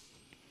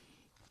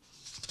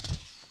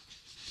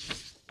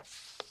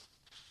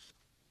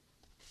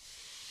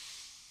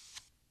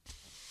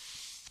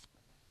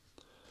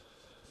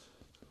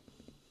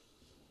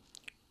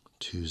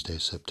 Tuesday,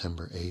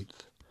 September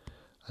 8th.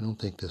 I don't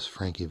think this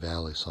Frankie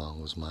Valli song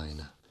was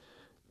mine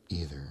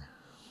either.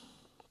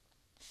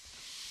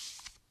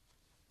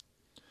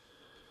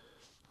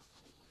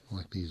 I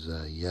like these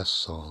Yes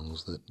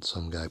songs that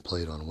some guy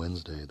played on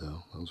Wednesday,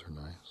 though. Those are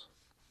nice.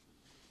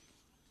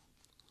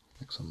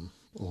 Like some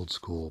old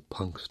school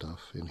punk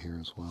stuff in here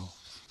as well.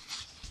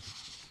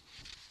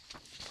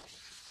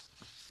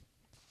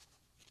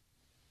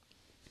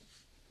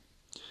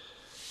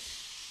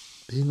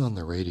 Being on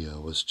the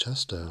radio was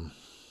just it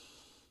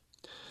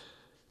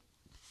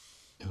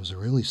was a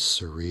really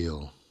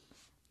surreal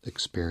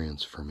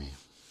experience for me.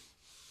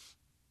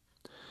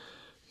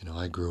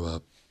 I grew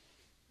up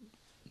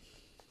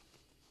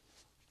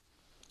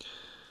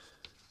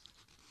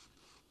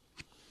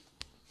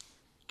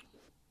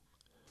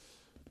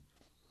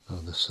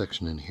this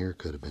section in here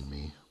could have been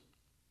me.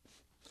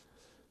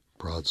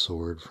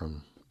 Broadsword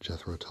from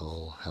Jethro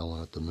Tull,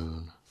 Howlin' at the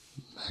Moon,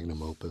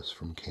 Magnum Opus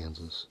from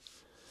Kansas.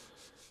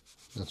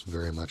 That's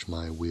very much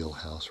my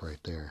wheelhouse right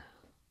there.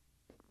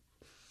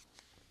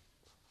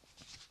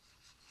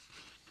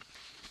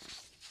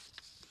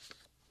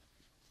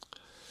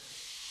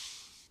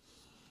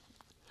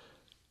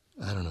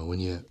 I don't know, when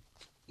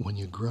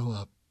you grow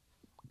up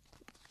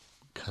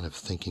kind of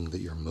thinking that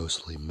you're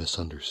mostly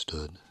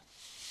misunderstood,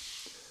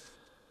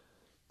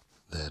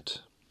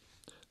 that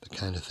the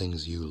kind of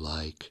things you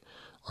like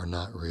are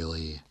not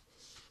really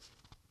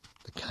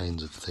the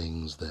kinds of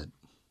things that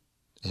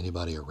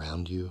anybody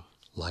around you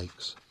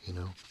likes, you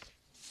know.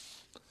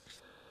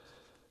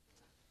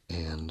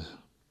 And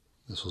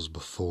this was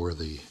before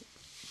the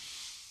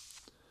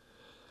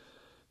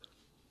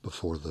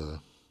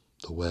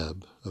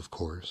web, of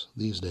course.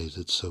 These days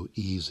it's so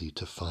easy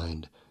to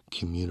find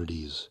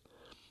communities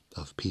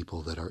of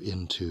people that are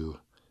into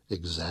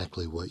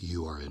exactly what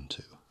you are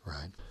into,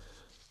 right?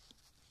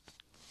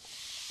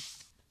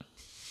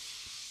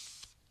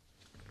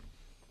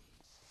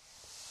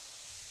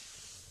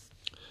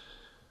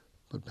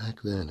 But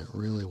back then it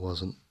really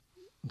wasn't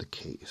the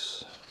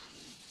case.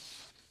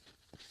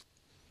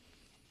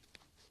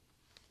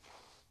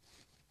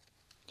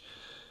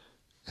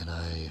 And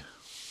I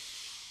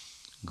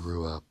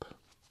grew up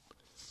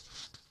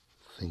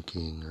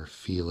thinking or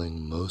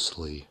feeling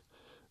mostly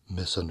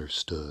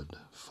misunderstood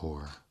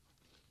for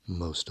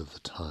most of the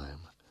time.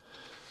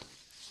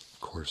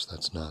 Of course,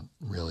 that's not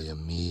really a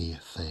me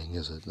thing,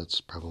 is it?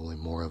 That's probably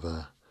more of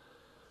a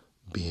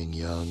being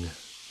young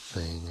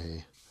thing,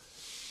 a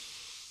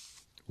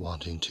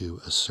wanting to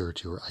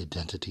assert your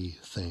identity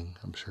thing.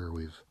 I'm sure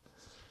we've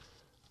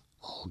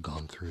all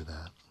gone through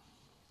that.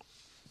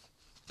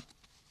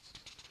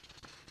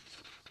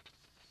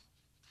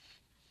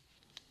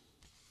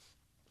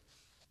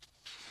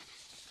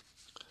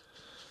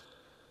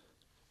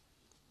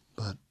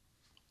 But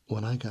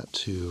when I got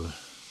to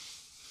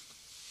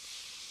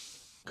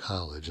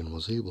college and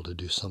was able to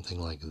do something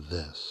like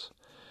this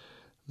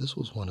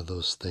was one of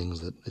those things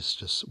that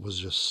was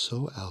just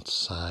so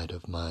outside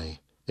of my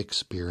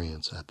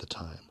experience at the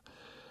time.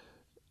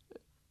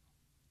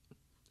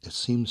 It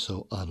seemed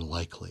so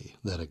unlikely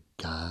that a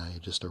guy,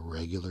 just a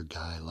regular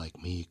guy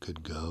like me,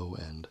 could go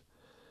and,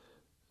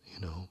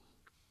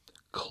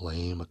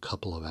 claim a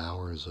couple of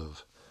hours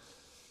of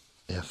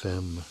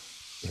FM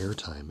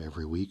airtime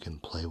every week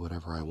and play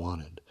whatever I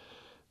wanted.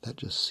 That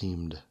just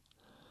seemed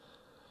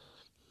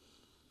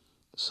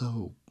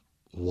so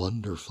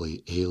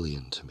wonderfully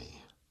alien to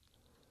me.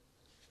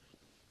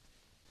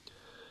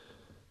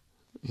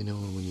 You know,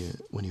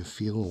 when you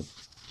feel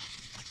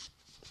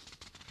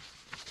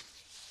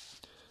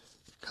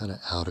kind of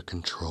out of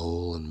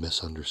control and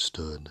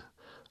misunderstood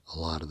a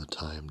lot of the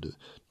time,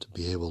 to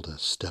be able to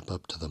step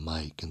up to the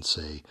mic and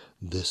say,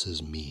 this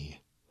is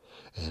me,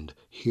 and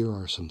here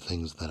are some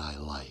things that I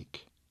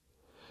like,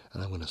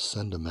 and I'm going to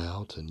send them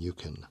out, and you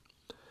can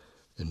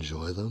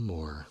enjoy them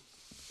or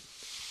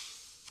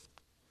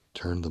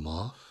turn them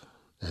off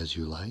as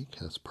you like.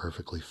 That's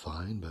perfectly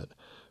fine, but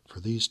for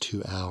these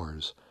 2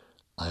 hours,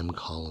 I'm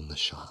calling the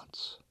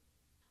shots.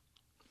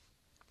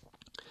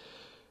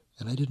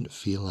 And I didn't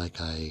feel like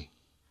I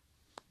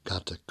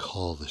got to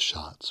call the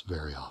shots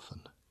very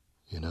often,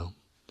 you know?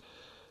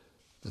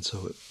 And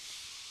so it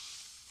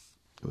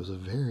was a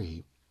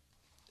very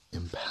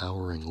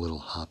empowering little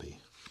hobby.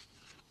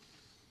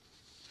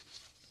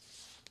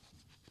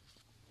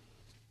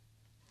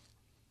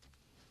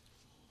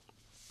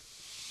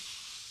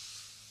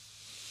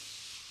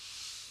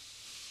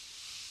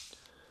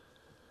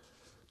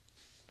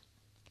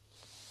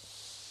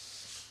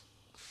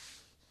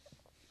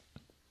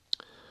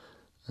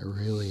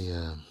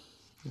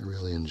 I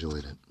really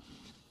enjoyed it.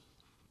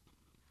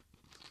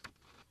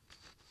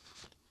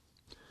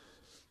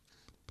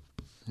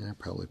 Yeah, I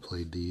probably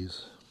played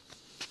these.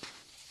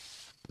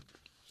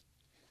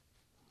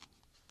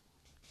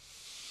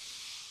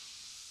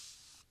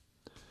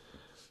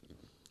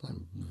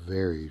 I'm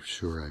very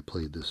sure I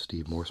played this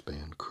Steve Morse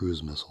band,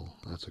 Cruise Missile.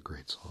 That's a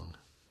great song.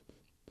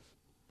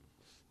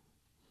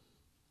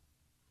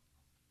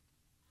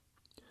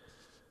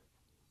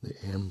 The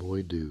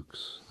Amboy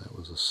Dukes, that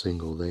was a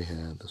single they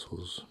had. This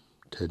was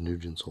Ted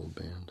Nugent's old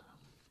band.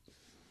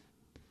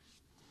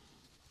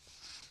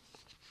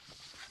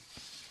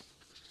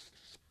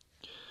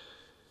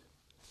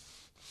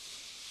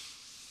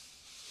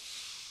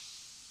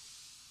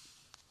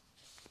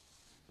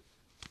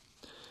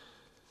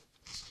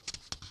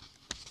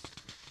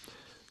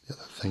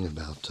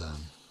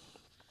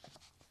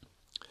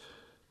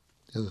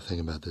 The other thing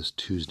about this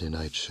Tuesday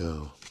night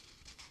show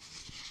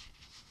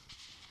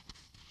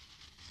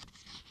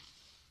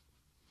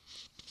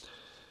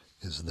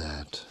is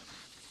that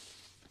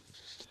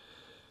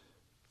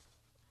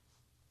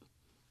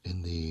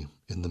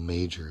in the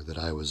major that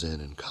I was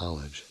in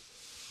college,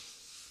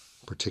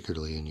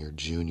 particularly in your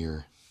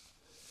junior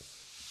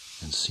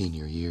and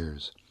senior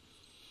years,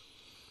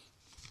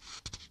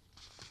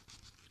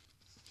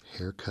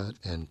 haircut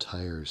and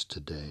tires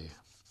today.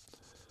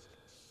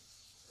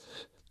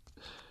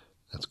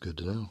 That's good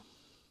to know.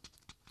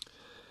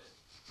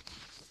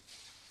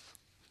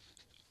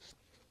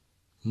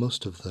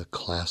 Most of the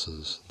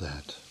classes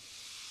that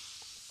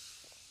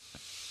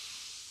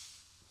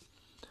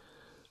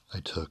I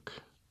took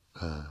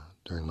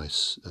during my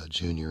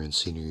junior and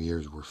senior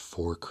years were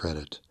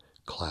 4-credit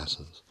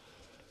classes.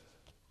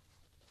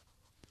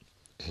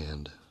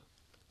 And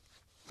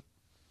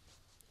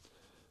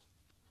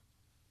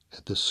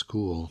at this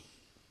school,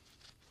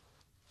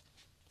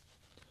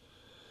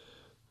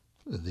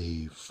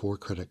 the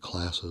 4-credit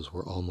classes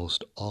were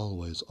almost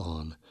always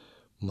on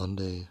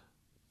Monday,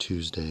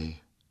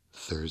 Tuesday,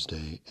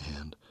 Thursday,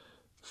 and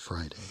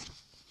Friday.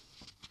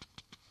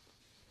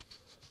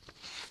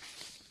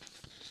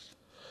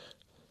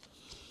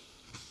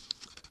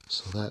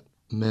 So that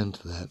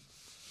meant that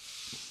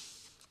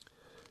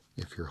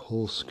if your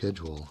whole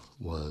schedule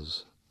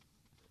was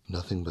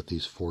nothing but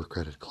these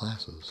 4-credit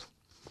classes,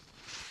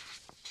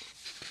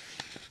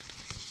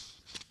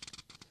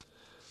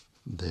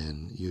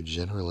 then you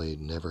generally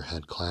never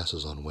had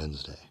classes on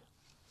Wednesday.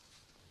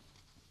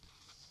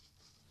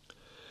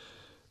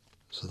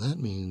 So that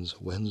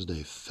means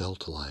Wednesday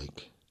felt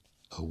like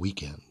a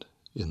weekend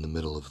in the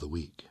middle of the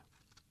week.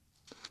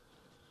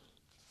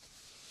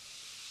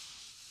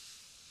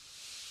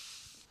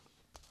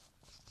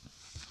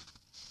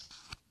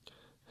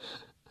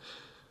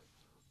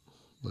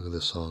 Look at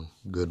this song,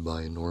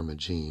 Goodbye Norma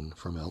Jean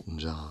from Elton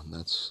John.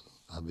 That's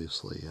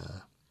obviously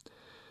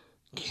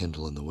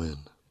Candle in the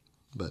Wind.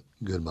 But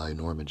Goodbye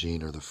Norma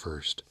Jean are the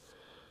first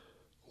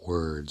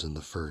words in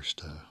the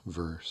first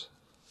verse.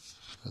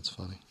 That's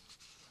funny.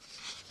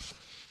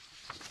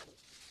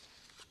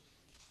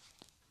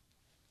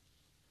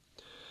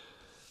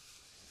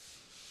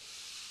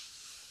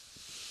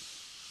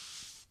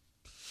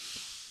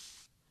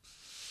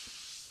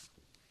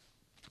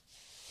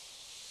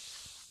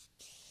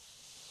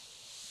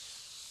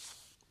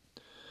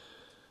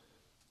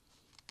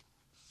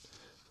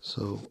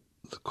 So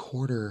the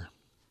quarter,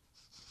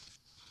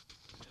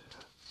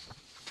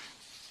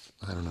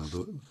 I don't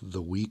know,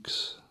 the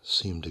weeks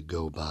seem to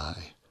go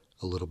by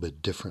a little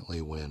bit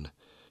differently when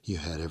you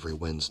had every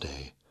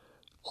Wednesday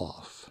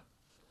off.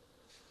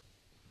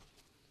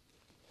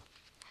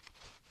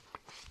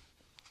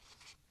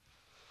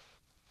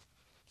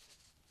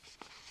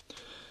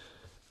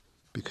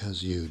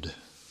 Because you'd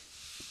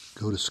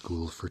go to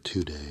school for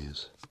 2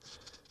 days,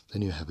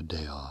 then you have a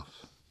day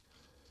off,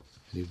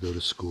 and you'd go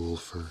to school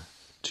for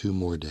 2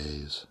 more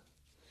days,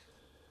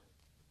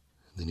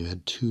 then you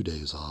had 2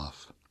 days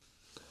off,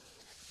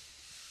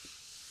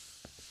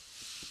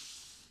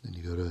 then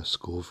you go to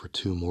school for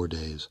 2 more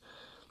days.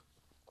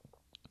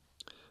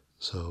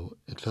 So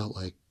it felt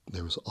like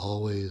there was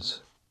always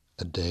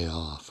a day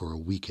off or a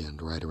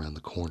weekend right around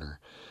the corner.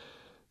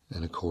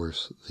 And of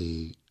course,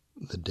 the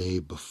day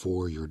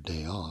before your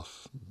day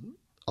off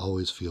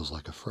always feels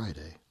like a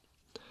Friday.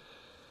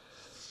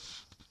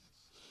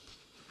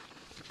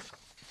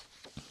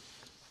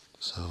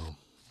 So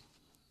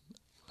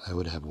I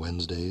would have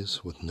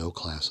Wednesdays with no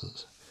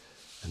classes,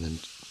 and then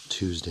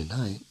Tuesday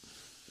night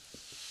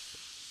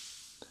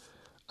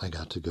I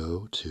got to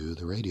go to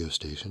the radio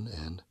station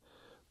and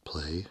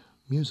play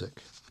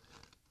music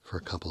for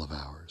a couple of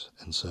hours.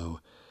 And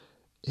so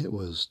it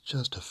was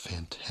just a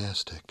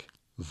fantastic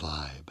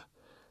vibe.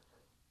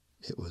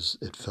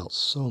 It felt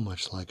so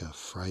much like a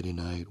Friday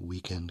night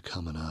weekend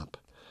coming up.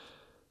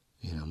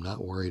 You know, I'm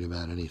not worried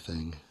about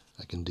anything.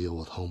 I can deal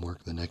with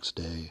homework the next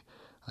day.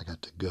 I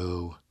got to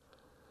go.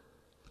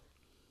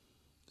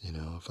 You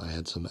know, if I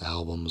had some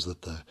albums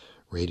that the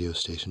radio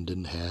station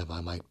didn't have,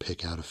 I might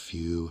pick out a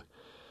few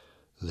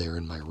there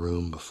in my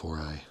room before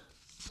I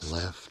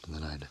left, and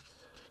then I'd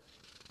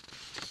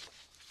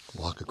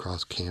walk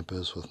across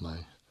campus with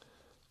my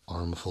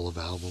armful of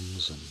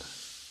albums and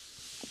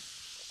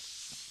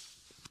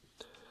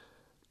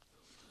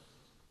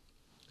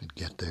I'd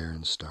get there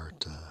and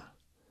start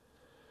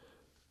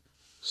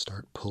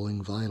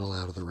pulling vinyl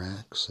out of the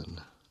racks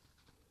and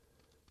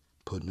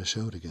putting a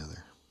show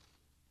together.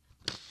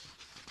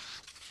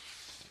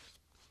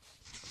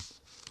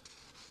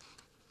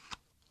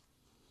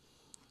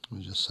 It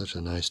was just such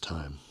a nice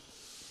time.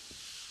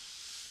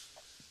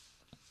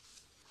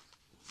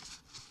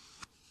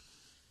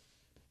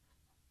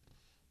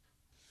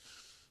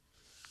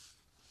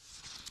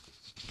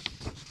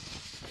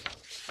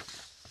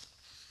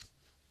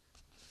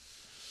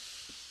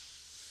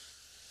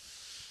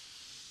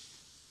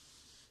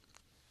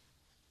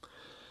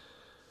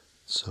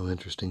 So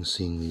interesting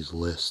seeing these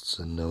lists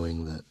and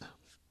knowing that,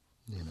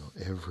 you know,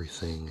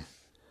 everything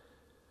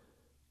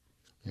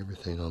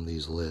on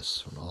these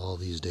lists from all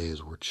these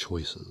days were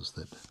choices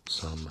that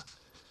some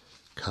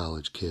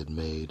college kid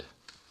made.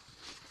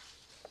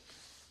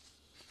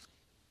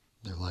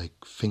 They're like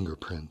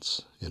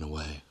fingerprints in a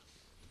way.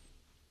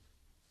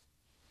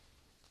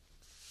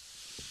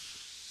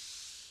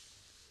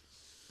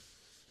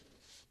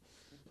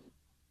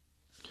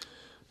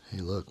 Hey,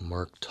 look,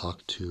 Mark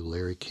talked to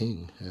Larry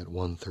King at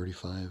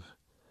 1:35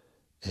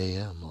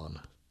 a.m.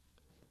 on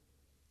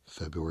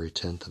February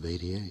 10th of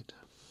 88.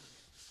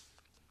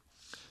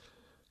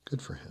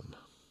 Good for him.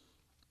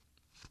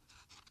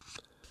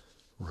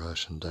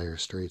 Rush and Dire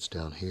Straits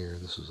down here.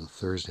 This is a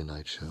Thursday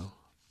night show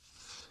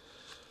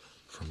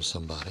from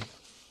somebody.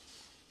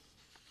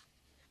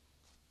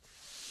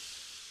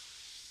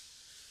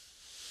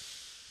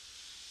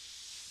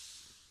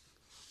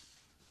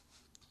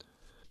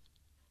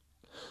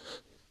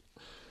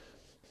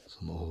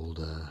 Some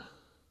old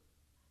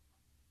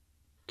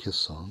Kiss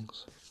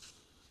songs.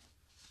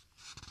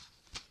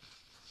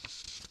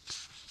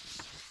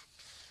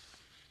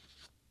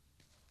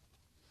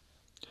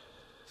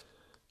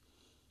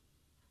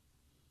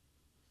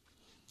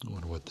 I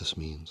wonder what this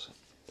means.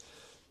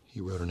 He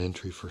wrote an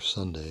entry for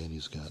Sunday and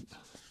he's got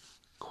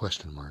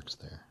question marks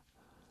there.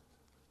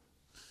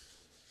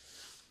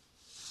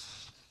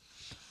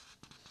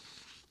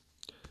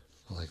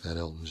 I like that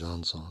Elton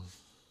John song.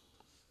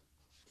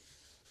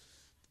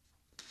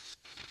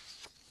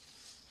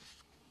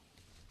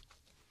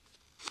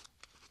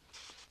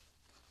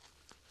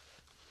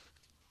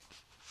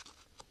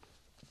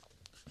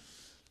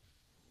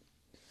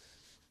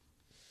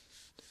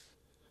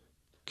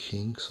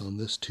 Kinks on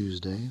this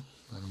Tuesday.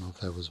 I don't know if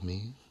that was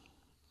me.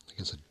 I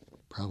guess it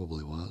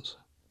probably was.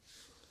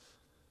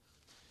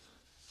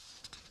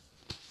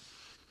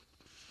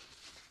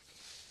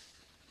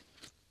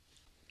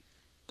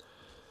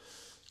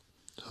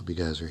 Hope you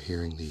guys are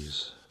hearing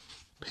these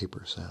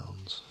paper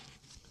sounds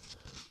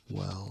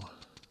well.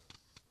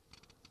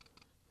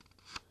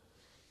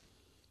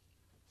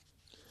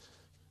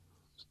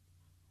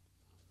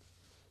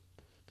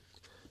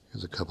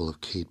 Here's a couple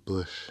of Kate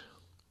Bush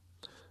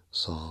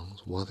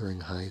songs,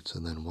 Wuthering Heights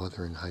and then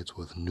Wuthering Heights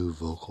with new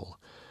vocal.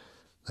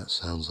 That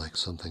sounds like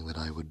something that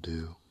I would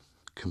do.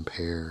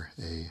 Compare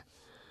a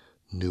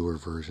newer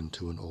version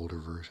to an older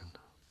version.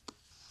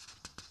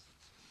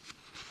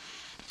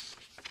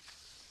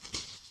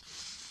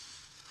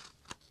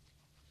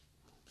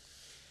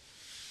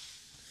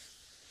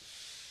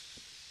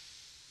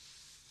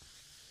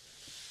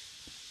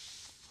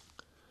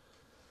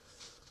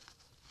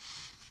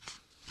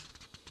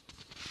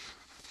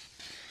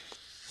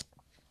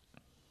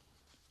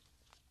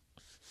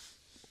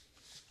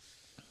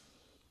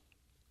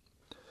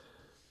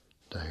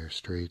 Dire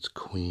Straits,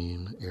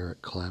 Queen,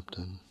 Eric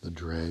Clapton, The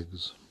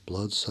Dregs,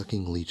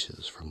 Blood-Sucking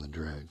Leeches from The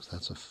Dregs.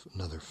 That's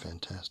another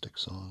fantastic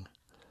song.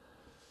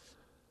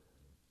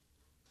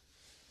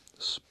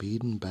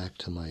 Speedin' Back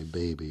to My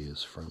Baby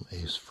is from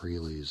Ace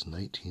Frehley's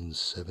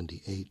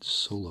 1978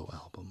 solo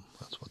album.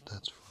 That's what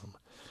that's from.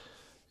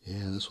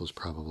 Yeah, this was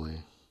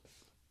probably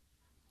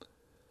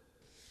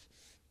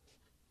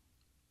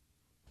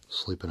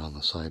Sleeping on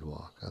the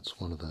Sidewalk.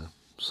 That's one of the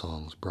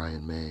songs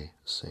Brian May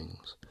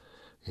sings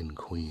in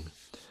Queen.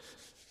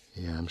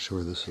 Yeah, I'm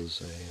sure this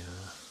is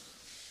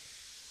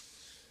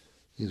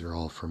these are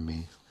all from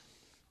me.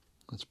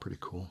 That's pretty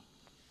cool.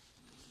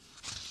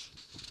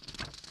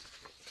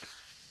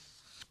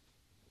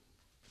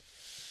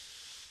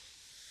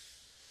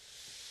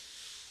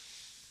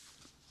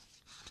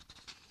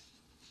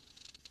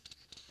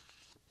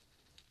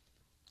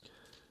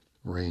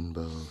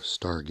 Rainbow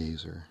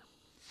Stargazer.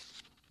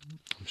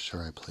 I'm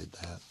sure I played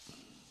that.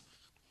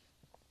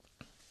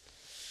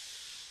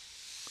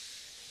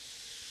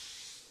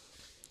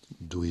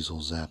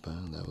 Dweezil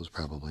Zappa, that was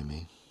probably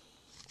me.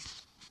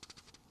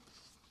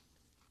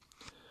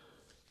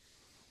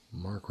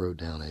 Mark wrote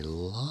down a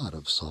lot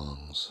of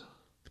songs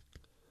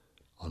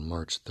on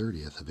March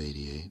 30th of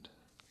 '88.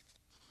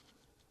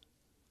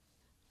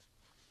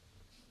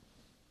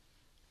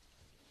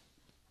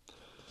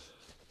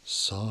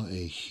 Saw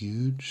a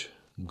huge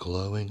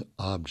glowing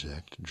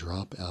object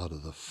drop out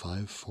of the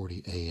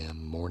 5:40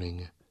 a.m.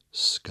 morning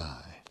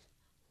sky.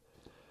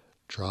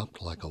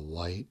 Dropped like a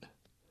white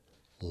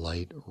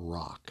light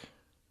rock.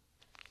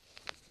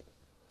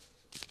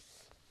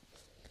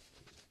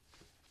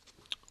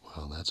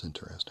 Well, that's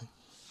interesting.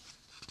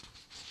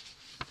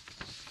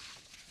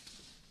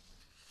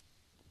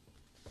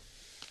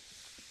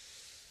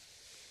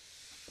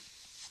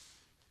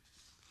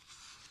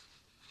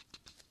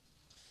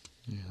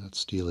 Yeah, that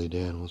Steely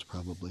Dan was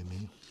probably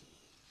me.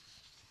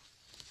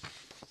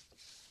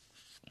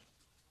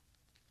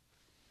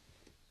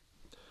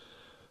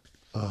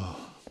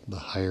 Oh, the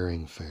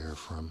hiring fair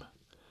from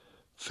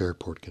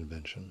Fairport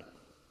Convention.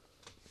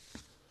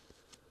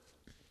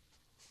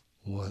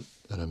 What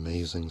an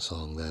amazing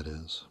song that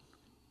is.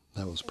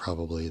 That was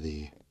probably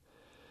the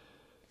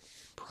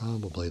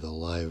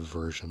live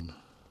version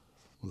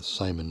with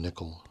Simon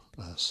Nickel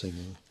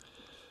singing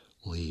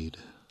lead.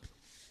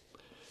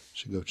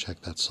 Should go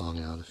check that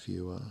song out if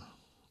you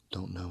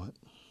don't know it.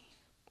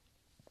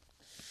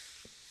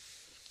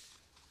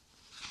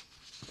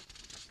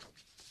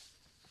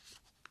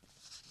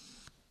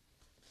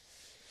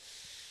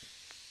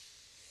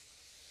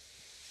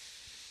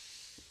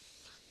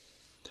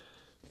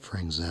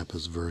 Frank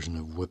Zappa's version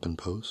of Whippin'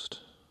 Post.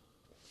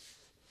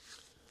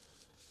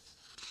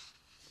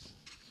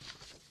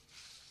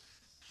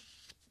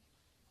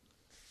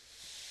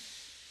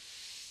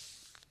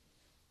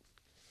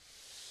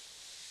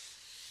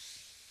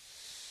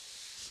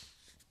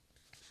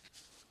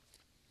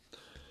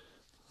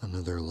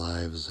 Another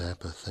live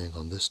Zappa thing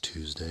on this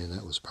Tuesday,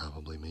 that was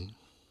probably me.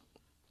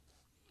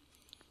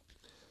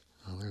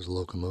 Well, there's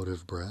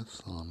Locomotive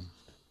Breath on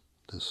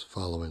this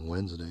following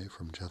Wednesday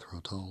from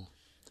Jethro Tull.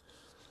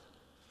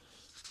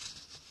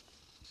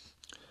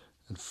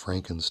 And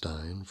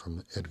Frankenstein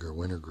from Edgar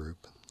Winter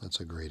Group. That's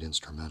a great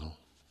instrumental.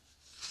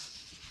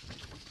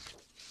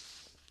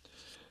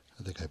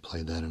 I think I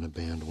played that in a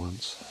band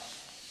once.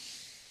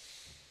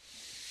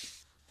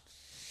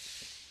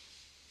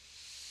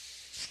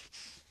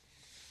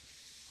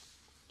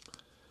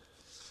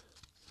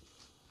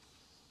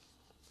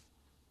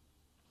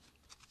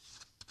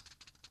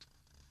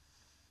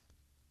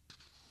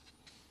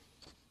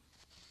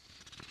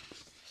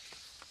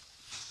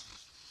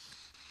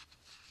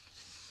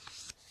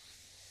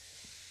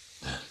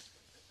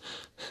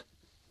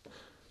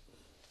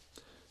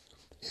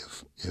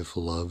 If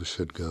Love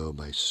Should Go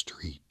by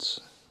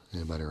Streets.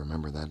 Anybody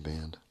remember that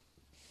band?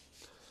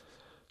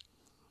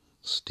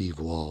 Steve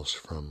Walsh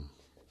from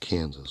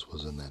Kansas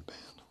was in that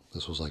band.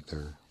 This was like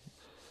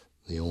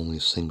the only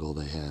single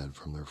they had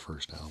from their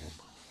first album,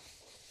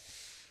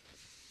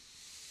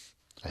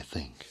 I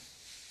think.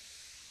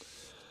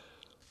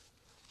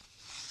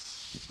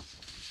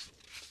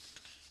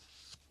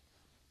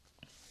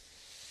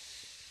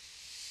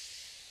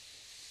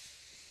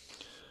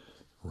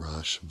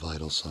 Rush,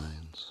 Vital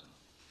Signs.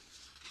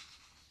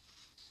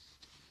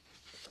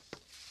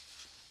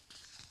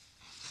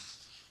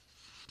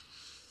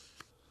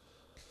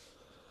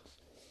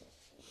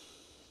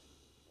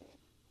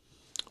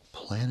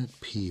 Planet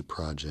P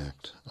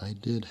project. I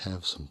did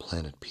have some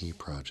Planet P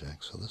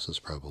projects, so this is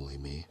probably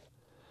me.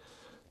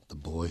 The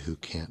Boy Who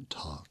Can't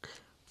Talk.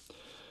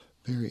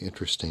 Very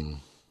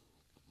interesting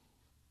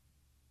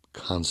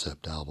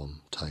concept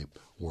album type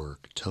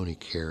work. Tony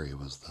Carey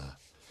was the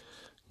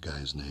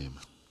guy's name.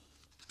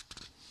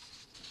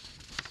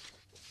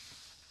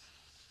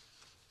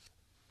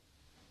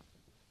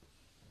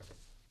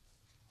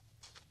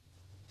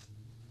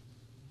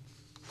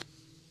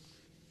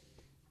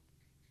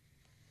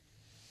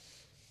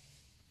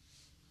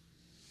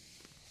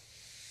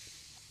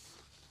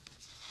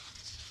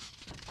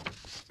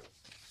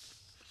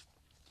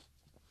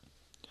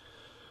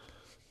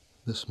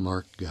 This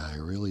Mark guy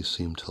really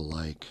seemed to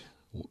like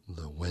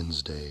the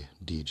Wednesday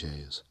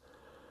DJs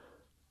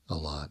a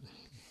lot.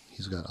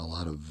 He's got a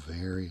lot of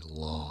very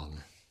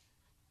long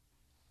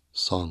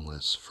song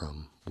lists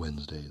from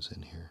Wednesdays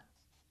in here.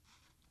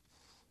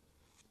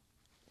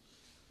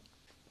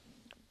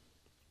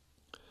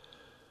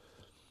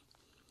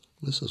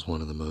 This is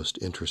one of the most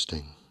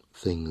interesting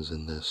things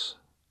in this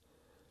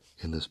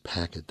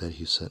packet that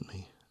he sent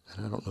me.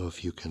 And I don't know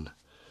if you can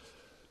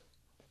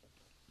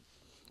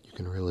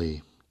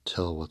really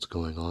tell what's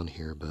going on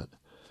here, but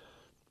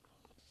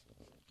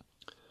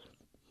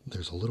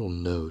there's a little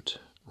note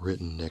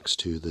written next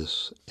to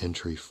this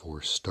entry for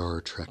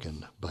Star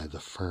Trekkin' by The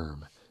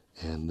Firm,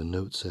 and the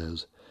note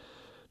says,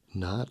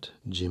 not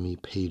Jimmy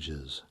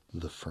Page's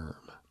The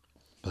Firm.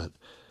 But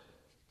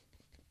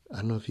I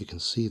don't know if you can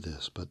see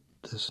this, but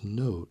this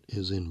note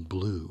is in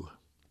blue.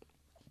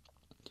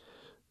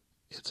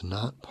 It's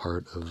not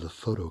part of the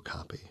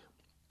photocopy.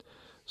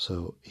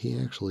 So he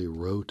actually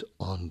wrote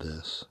on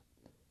this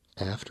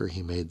after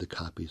he made the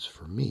copies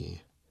for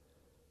me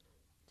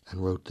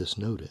and wrote this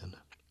note in.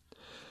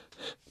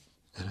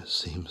 And it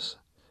seems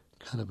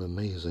kind of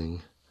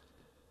amazingly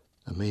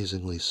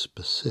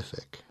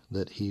specific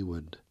that he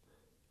would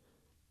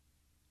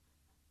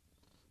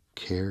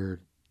care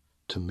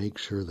to make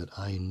sure that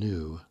I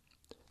knew,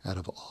 out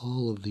of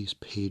all of these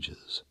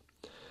pages,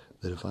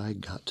 that if I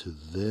got to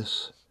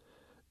this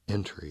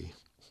entry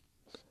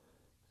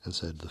and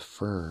said The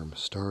Firm,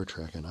 Star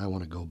Trek, and I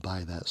want to go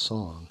buy that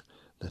song,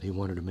 that he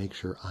wanted to make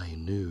sure I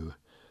knew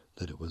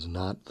that it was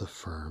not The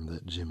Firm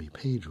that Jimmy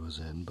Page was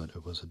in, but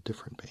it was a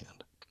different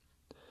band.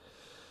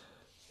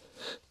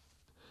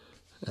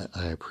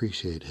 I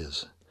appreciate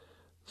his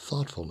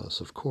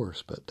thoughtfulness, of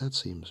course, but that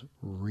seems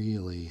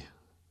really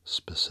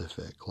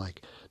specific,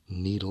 like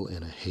needle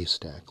in a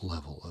haystack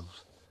level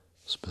of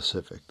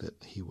specific,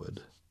 that he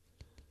would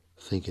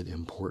think it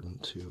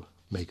important to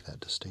make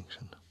that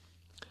distinction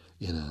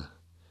in a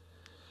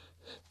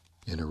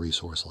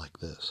resource like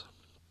this.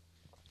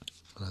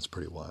 That's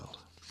pretty wild.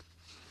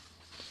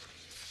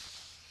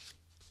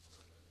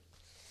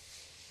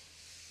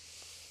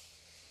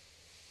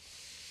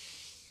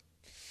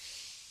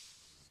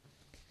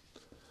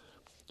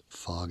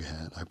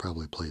 Foghat, I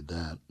probably played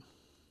that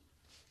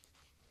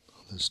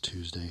on this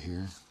Tuesday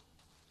here.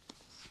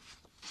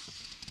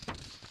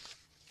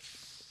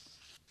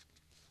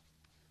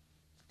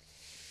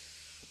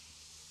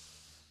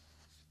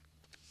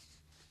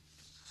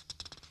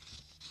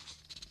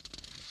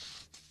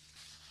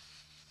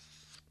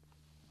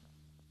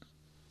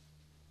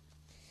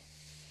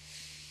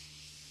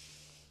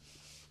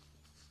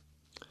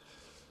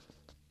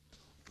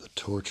 The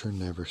Torture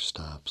Never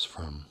Stops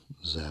from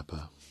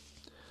Zappa.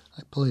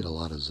 I played a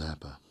lot of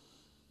Zappa.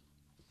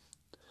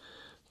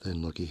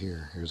 Then looky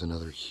here, here's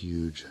another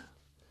huge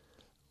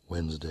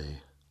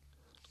Wednesday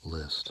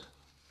list.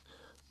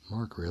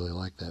 Mark really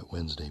liked that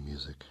Wednesday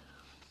music.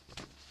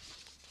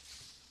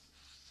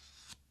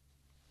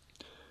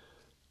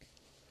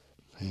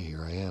 Hey,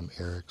 here I am,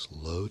 Eric's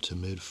low to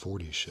mid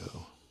 40s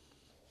show.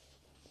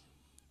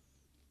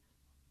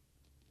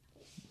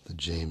 The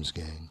James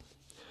Gang.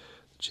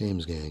 The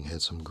James Gang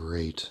had some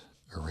great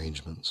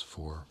arrangements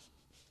for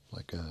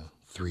like a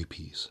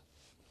 3-piece.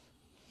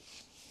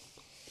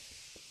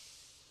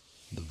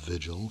 The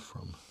Vigil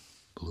from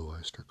Blue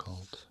Oyster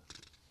Cult.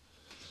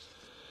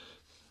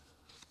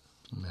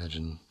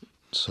 Imagine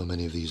so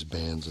many of these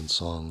bands and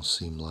songs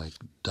seem like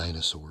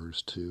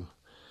dinosaurs to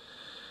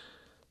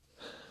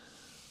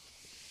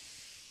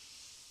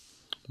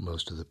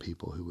most of the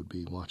people who would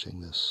be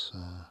watching this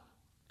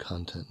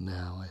content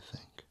now, I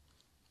think.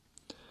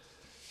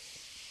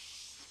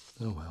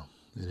 Oh well,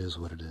 it is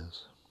what it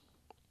is.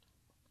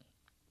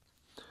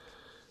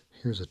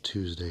 Here's a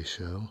Tuesday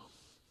show.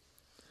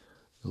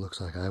 It looks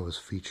like I was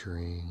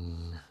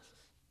featuring...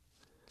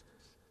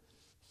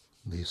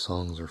 These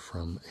songs are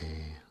from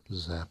a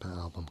Zappa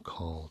album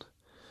called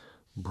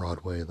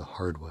Broadway the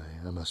Hard Way.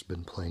 I must have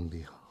been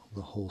playing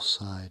the whole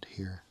side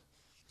here.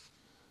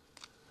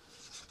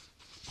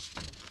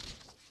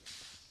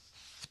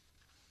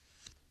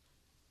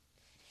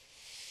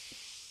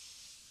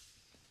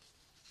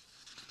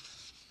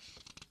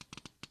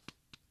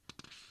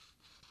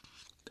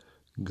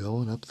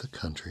 Going up the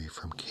country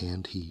from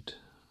Canned Heat,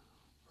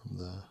 from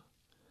the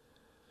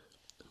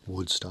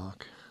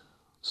Woodstock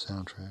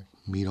soundtrack.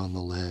 Meet on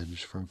the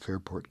Ledge from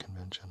Fairport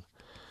Convention.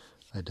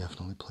 I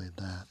definitely played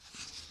that.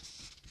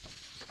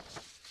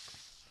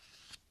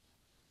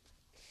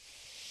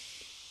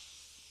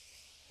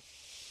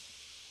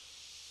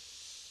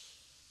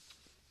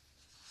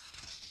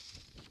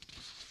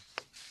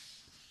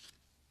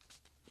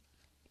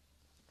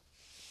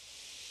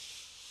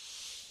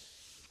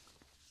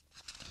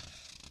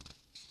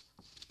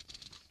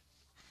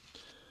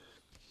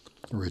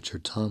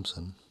 Richard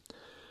Thompson,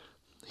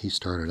 he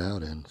started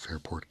out in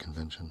Fairport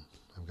Convention.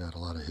 I've got a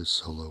lot of his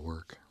solo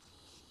work.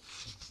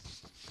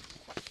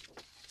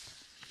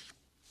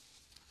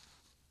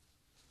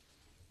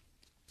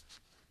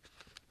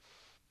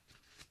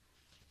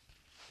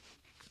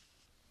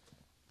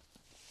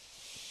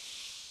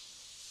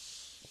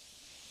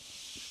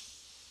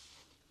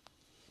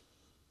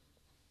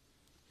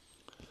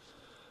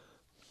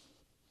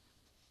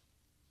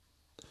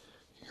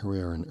 Here we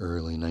are in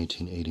early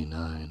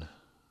 1989.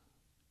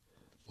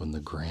 When the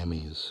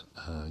Grammys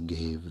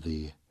gave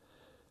the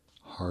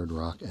hard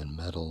rock and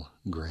metal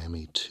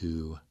Grammy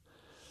to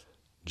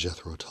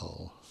Jethro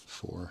Tull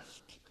for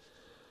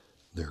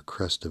their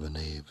Crest of a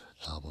Knave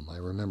album. I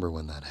remember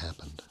when that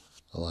happened.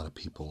 A lot of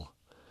people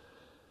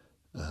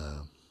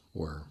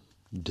were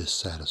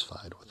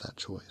dissatisfied with that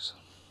choice.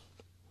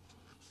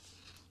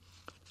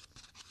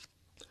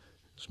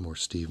 There's more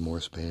Steve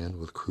Morse Band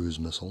with Cruise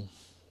Missile.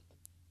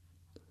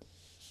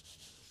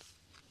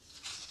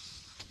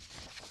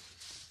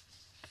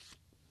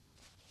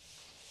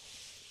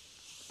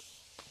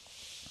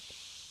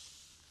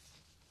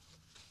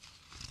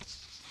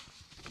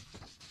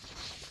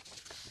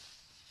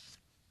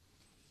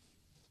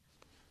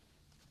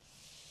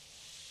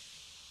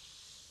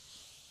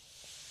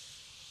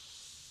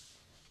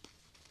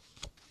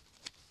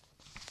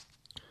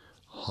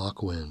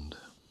 Hawkwind,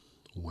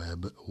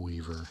 Web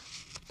Weaver.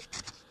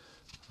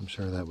 I'm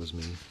sure that was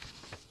me.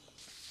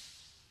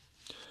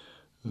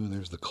 Ooh,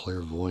 there's the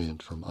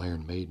Clairvoyant from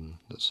Iron Maiden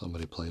that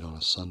somebody played on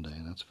a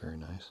Sunday. That's very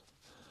nice.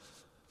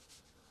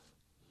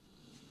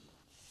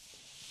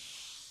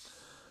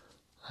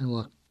 I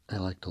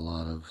liked a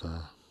lot of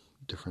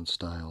different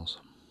styles.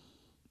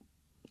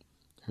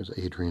 Here's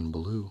Adrienne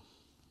Belew,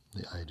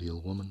 The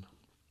Ideal Woman.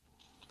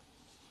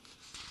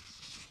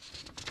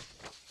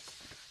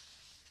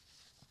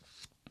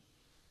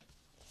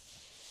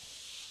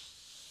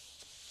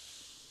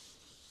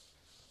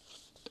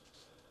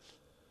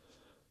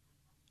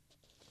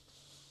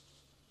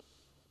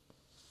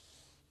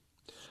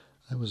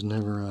 I was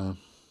never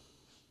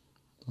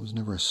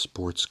a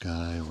sports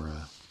guy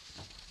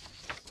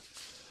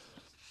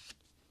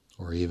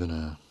or even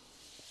an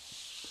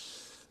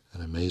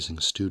amazing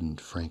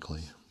student,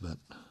 frankly,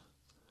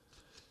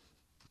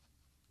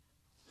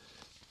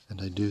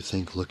 and I do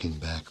think, looking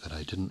back, that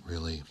I didn't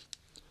really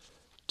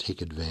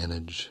take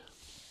advantage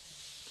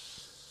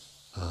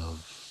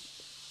of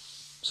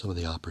some of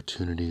the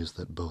opportunities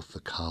that both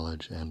the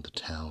college and the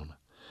town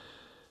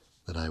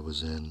that I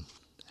was in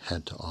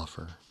had to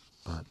offer,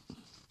 but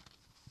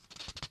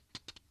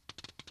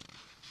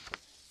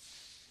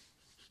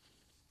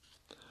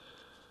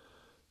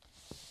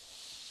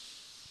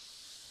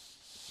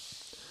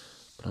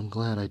I'm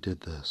glad I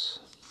did this.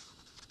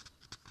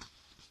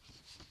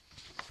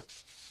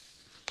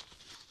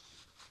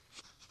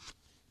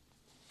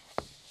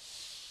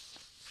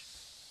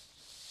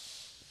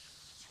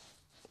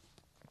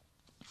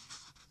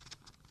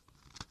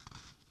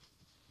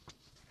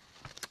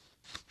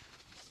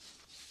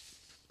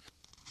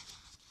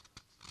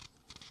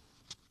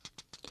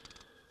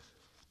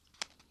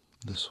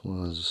 This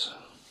was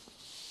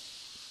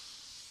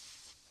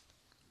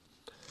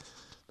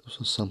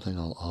something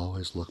I'll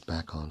always look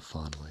back on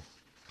fondly.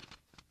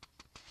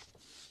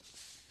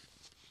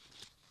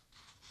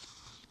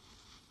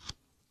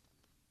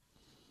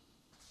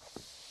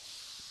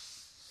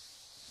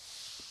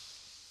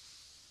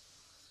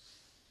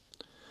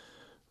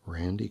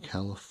 Randy,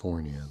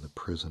 California, the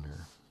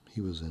prisoner.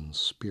 He was in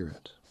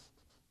spirit.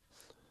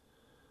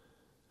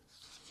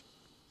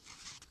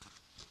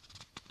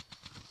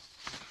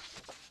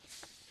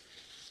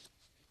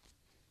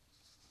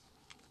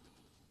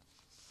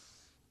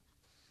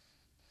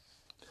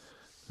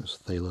 There's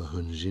Thela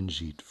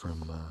Hunjinjit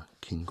from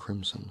King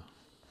Crimson.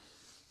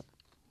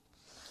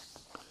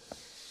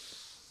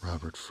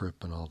 Robert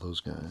Fripp and all those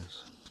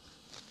guys.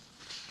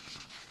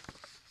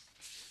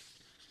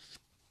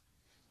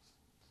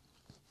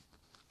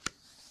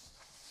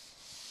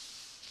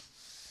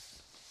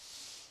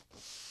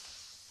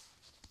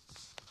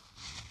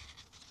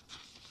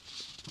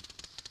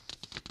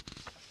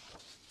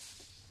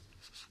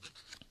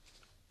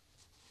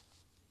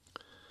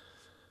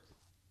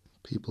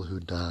 People Who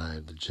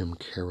Died, the Jim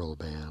Carroll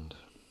Band.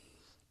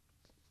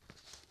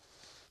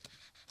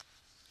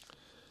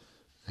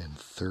 And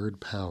Third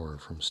Power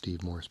from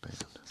Steve Morse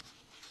Band.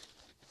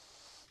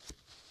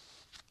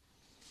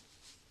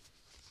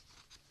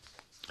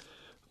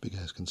 Hope you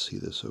guys can see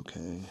this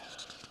okay.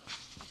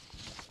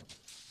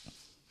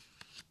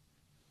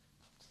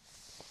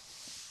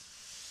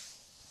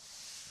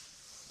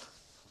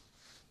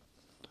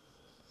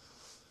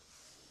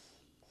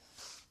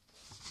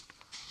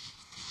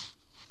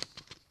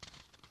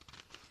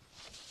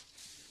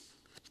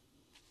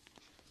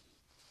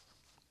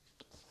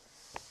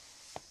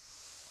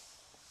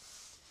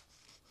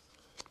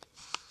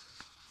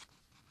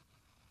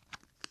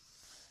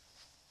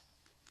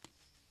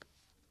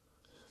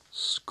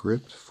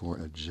 Script for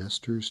A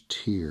Jester's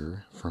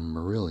Tear from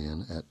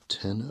Marillion at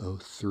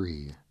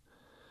 10:03.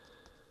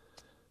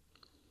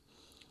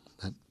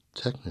 That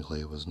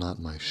technically was not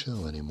my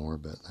show anymore,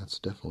 but that's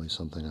definitely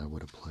something I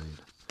would have played.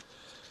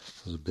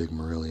 I was a big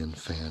Marillion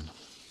fan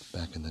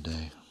back in the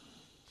day.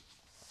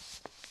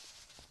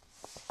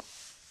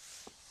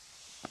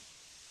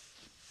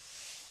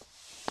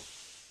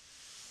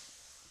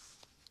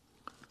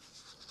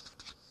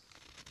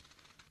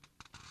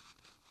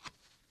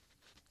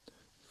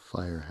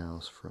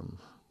 Firehouse from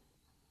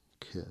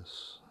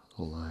Kiss,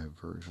 a live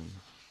version.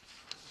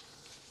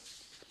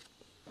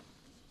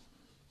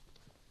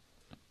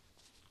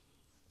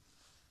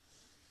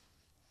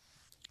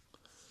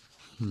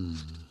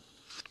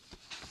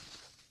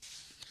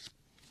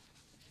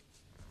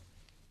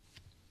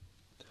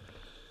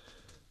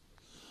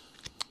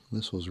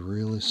 This was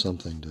really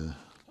something to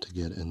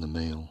get in the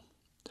mail.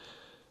 It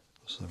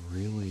was a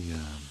really,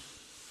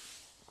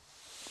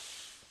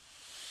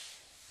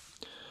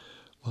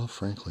 well,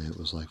 frankly, it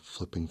was like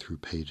flipping through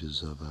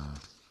pages of,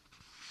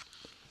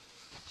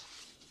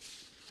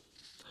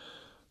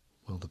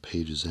 well, the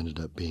pages ended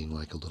up being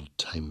like a little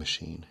time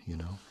machine, you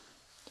know,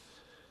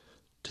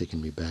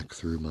 taking me back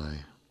through my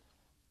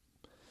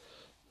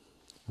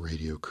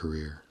radio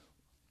career.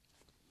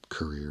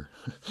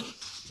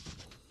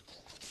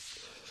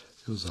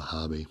 It was a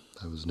hobby.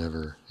 I was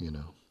never,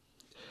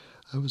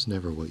 I was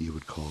never what you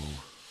would call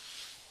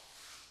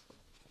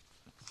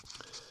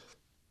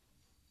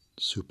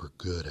super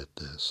good at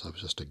this. I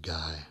was just a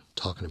guy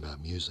talking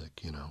about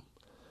music,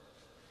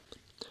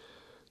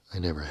 I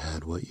never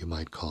had what you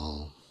might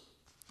call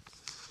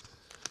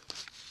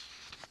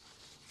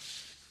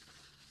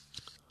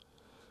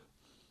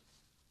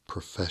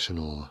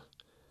professional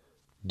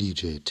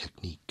DJ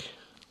technique.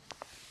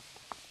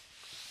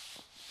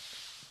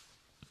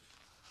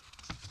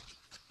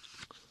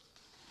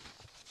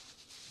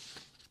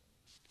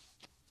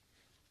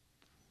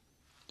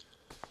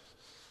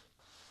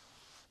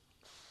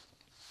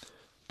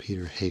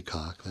 Peter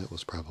Haycock, that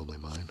was probably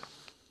mine.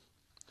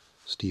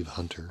 Steve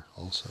Hunter,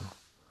 also.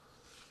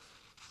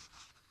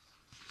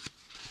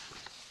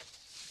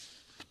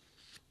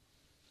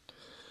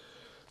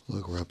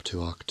 Look, we're up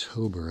to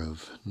October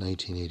of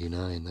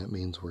 1989. That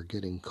means we're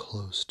getting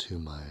close to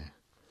my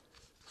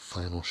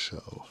final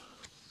show.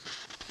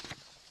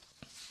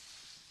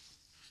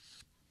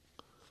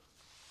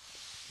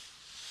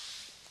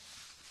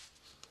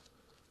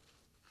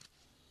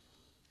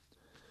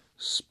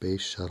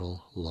 Space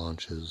Shuttle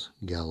launches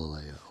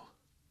Galileo.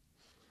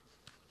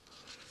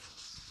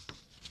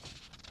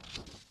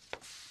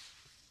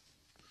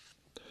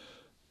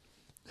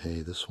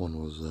 Hey, this one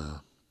was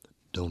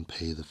Don't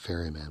Pay the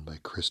Ferryman by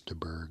Chris de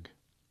Burgh.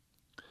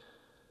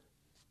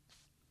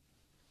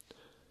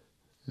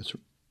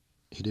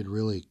 He did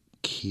really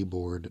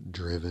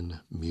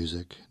keyboard-driven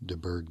music, de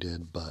Burgh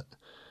did, but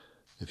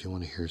if you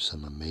want to hear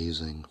some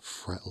amazing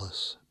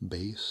fretless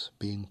bass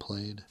being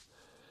played,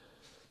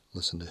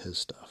 listen to his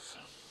stuff.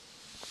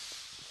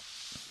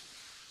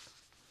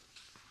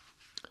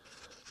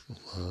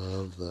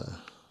 Love the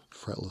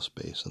fretless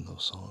bass in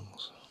those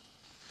songs.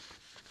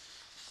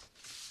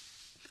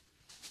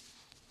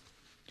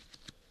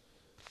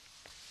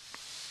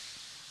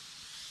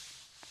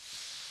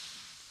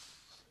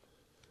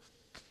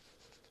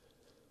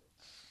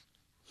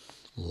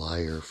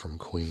 Liar from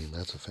Queen,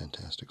 that's a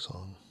fantastic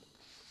song.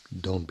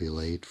 Don't Be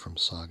Late from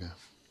Saga.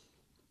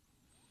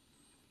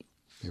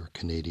 They were a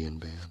Canadian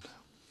band.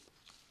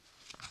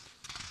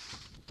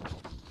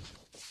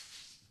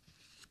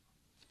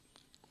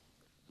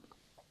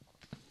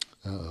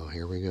 Uh-oh,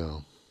 here we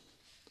go.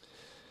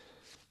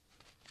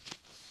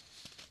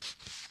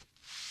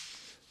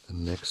 The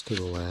next to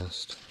the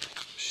last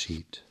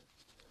sheet.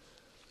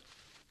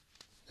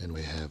 And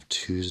we have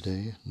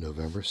Tuesday,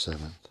 November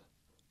 7th,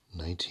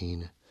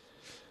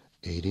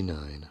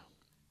 1989.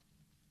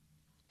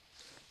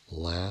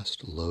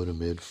 Last low to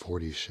mid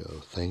 40s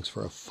show. Thanks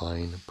for a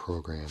fine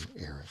program,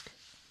 Eric.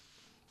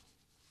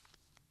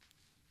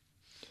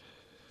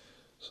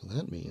 So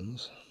that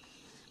means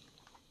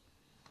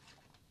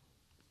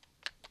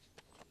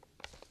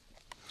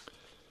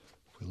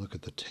if we look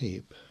at the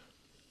tape,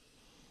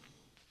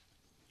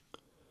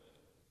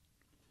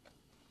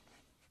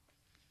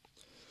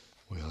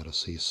 we ought to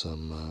see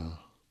some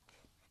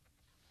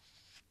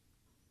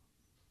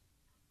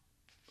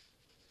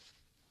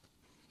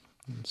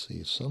Let's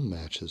see, some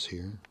matches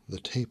here. The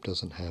tape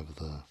doesn't have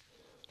the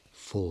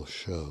full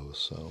show,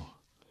 so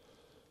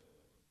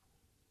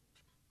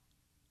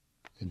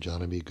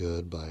Johnny Be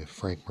Good by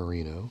Frank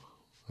Marino.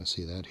 I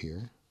see that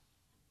here.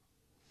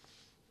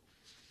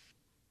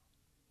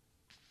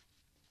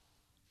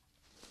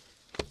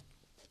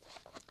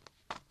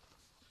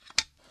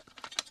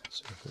 Let's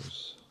see if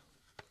there's...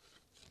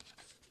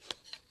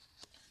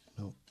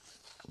 Nope.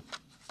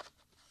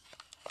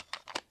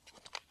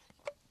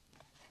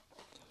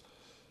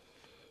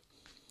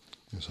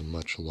 There's a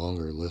much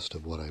longer list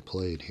of what I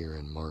played here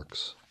in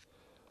Mark's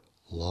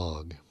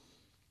log.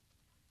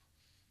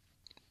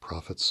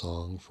 Prophet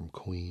Song from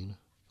Queen.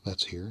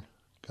 That's here.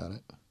 Got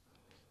it.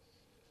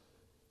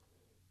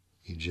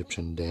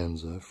 Egyptian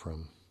Danza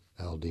from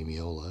Al Di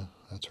Meola.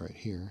 That's right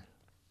here.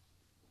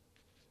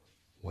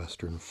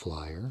 Western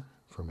Flyer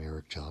from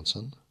Eric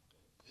Johnson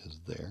is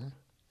there.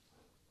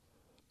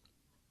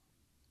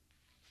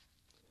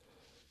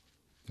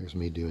 There's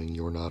me doing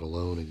You're Not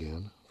Alone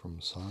again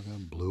from Saga.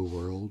 Blue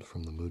World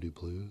from the Moody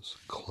Blues.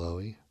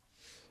 Chloe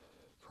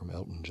from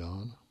Elton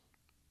John.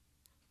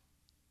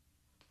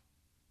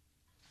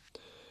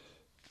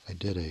 I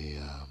did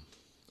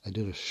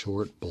a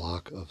short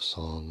block of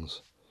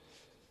songs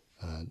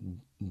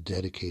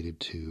dedicated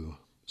to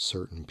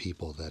certain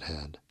people that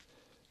had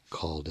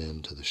called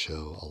in to the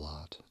show a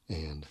lot,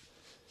 and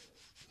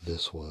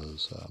this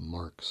was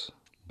Mark's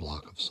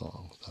block of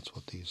songs. That's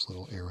what these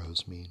little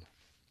arrows mean.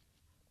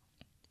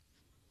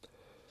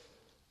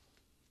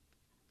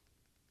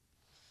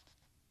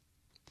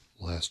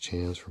 Last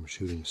Chance from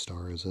Shooting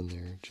Star is in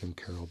there. Jim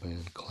Carroll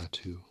Band,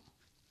 Klaatu.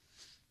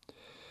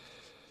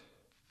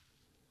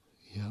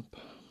 Yep.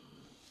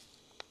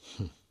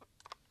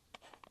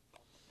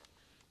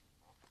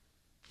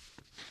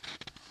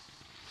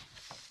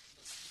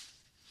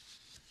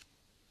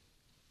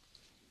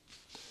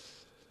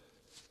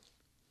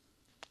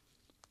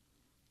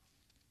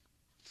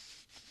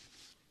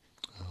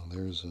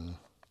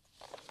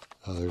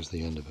 There's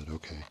the end of it.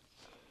 Okay.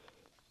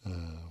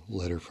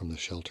 Letter from the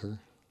Shelter.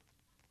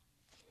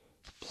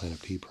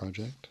 Planet P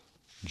Project.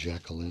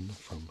 Jacqueline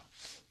from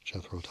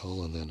Jethro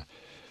Tull, and then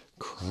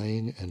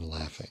Crying and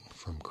Laughing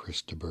from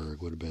Chris de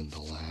Burgh would have been the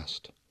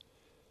last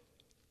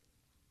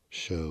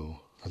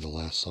show, or the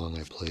last song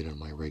I played on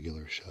my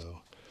regular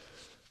show.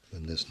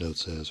 And this note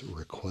says,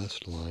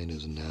 request line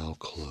is now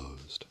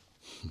closed.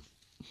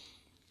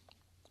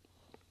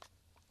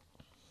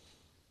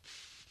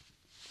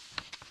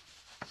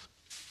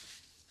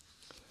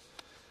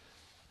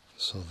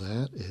 So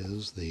that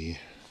is the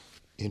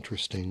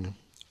interesting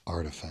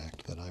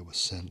artifact that I was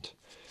sent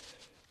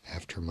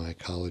after my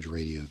college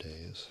radio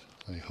days.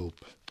 I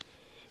hope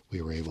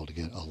we were able to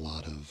get a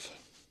lot of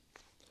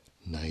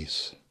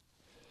nice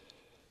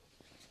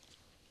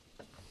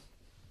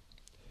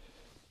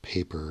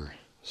paper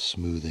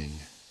smoothing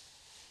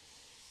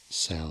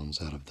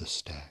sounds out of this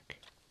stack.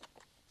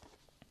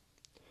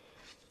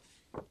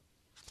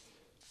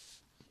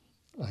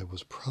 I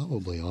was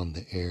probably on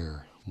the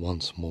air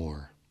once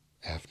more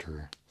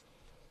after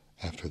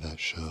that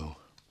show.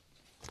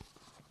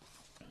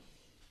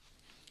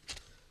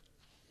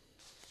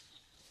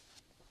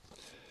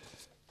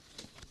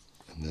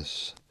 And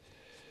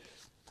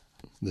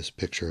this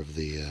picture of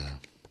the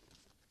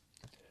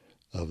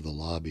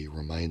lobby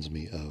reminds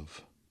me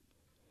of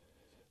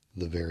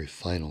the very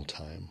final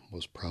time.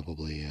 Was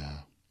probably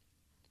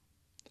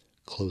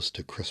close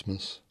to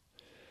Christmas.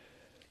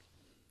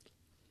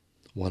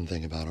 One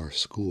thing about our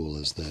school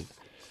is that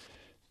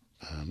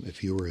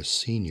if you were a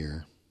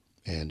senior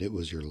and it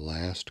was your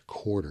last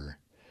quarter,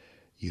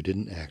 you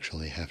didn't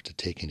actually have to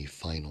take any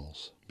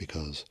finals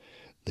because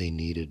they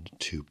needed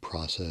to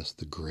process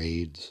the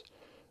grades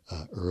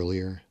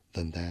earlier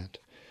than that,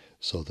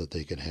 so that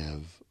they could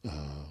have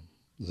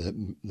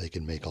they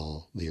could make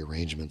all the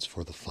arrangements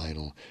for the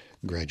final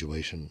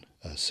graduation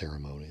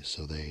ceremony.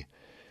 So they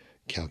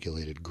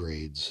calculated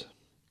grades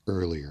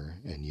earlier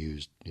and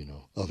used,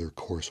 other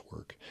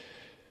coursework.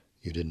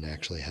 You didn't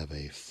actually have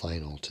a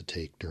final to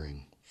take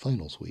during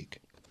finals week,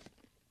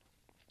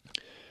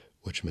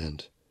 which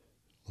meant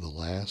the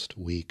last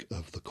week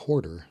of the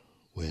quarter,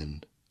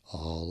 when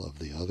all of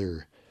the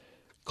other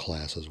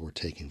classes were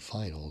taking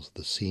finals,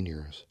 the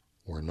seniors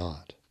were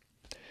not.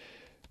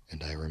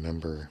 And I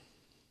remember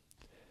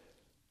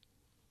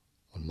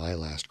on my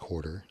last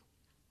quarter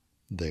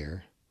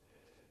there,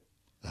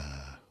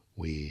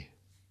 we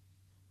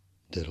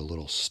did a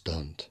little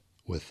stunt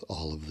with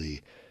all of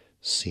the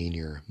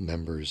senior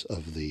members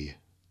of the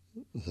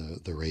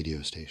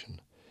radio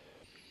station.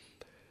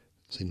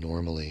 See,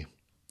 normally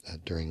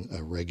during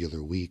a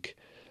regular week,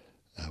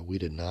 we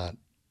did not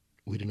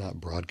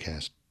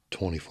broadcast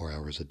 24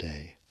 hours a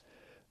day,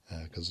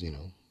 because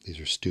these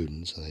are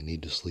students and they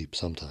need to sleep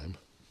sometime.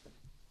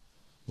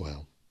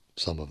 Well,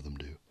 some of them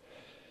do.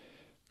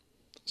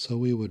 So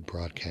we would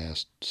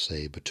broadcast,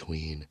 say,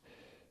 between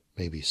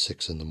maybe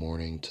 6 in the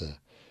morning to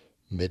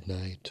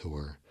midnight,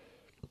 or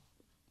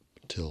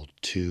till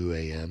 2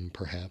 a.m.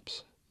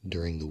 perhaps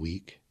during the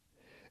week,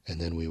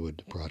 and then we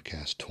would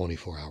broadcast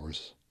 24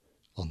 hours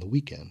on the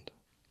weekend.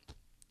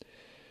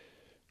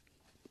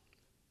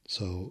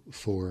 So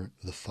for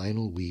the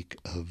final week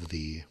of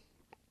the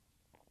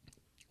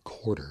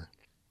quarter,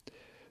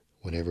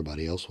 when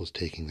everybody else was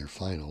taking their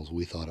finals,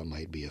 we thought it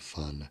might be a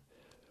fun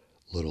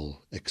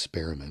little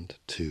experiment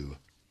to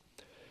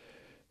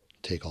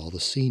take all the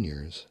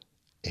seniors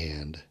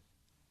and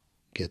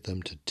get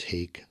them to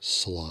take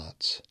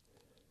slots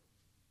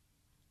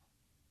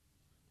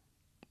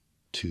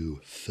to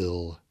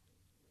fill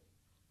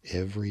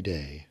every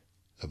day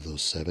of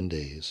those 7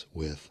 days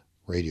with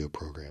radio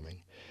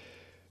programming,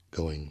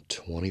 going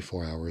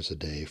 24 hours a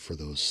day for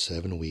those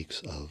 7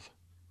 weeks of,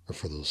 or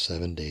for those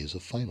 7 days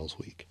of finals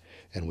week.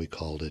 And we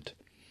called it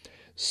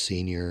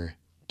Senior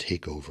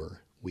Takeover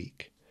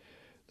Week.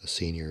 The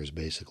seniors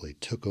basically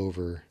took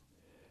over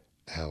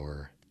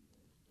our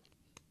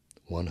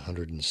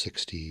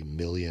 160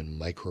 million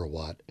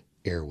microwatt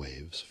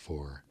airwaves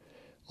for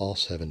all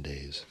 7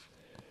 days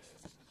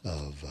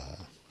of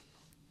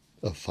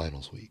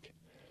finals week.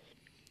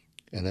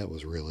 And that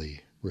was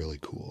really, really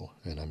cool.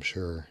 And I'm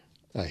sure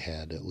I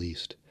had at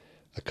least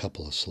a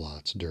couple of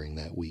slots during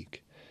that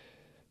week.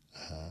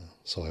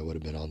 So I would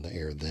have been on the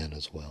air then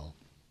as well.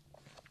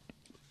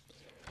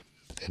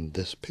 And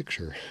this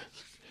picture,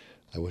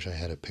 I wish I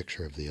had a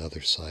picture of the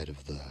other side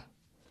of the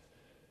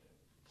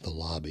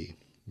lobby,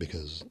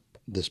 because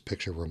this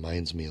picture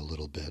reminds me a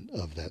little bit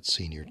of that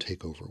senior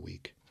takeover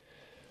week.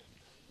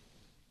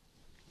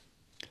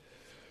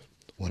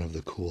 One of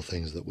the cool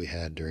things that we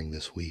had during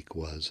this week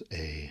was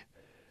a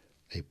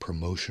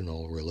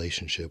promotional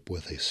relationship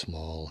with a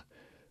small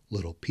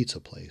little pizza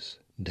place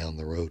down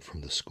the road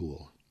from the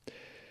school.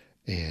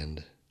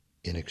 And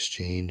in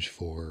exchange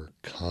for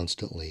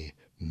constantly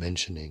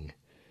mentioning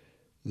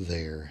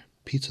their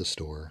pizza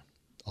store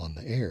on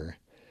the air,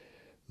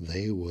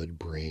 they would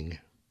bring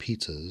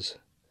pizzas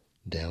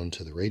down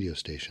to the radio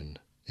station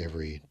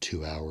every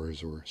 2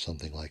 hours or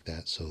something like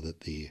that, so that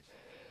the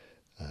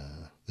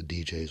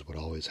DJs would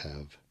always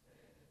have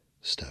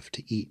stuff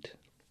to eat.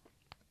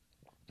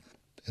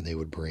 And they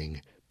would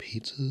bring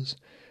pizzas,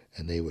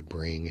 and they would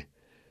bring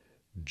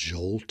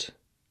Jolt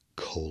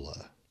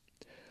Cola.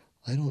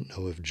 I don't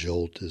know if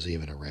Jolt is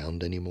even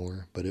around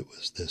anymore, but it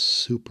was this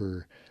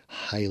super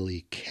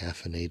highly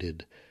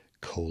caffeinated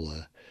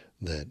cola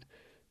that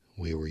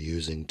we were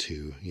using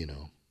to,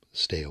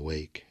 stay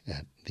awake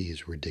at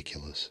these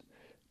ridiculous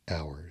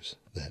hours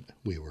that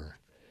we were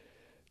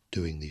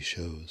doing these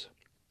shows.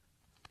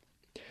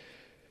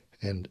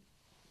 And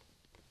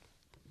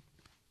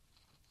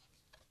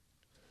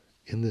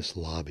in this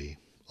lobby,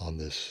 on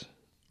this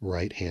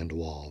right-hand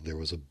wall, there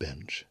was a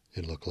bench.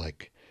 It looked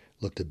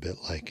a bit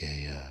like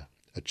a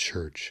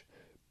church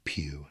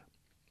pew.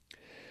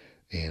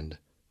 And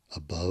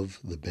above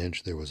the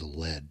bench there was a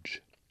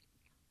ledge.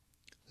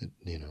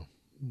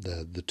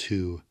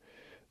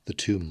 The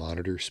two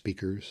monitor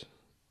speakers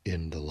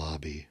in the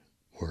lobby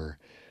were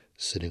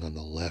sitting on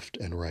the left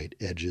and right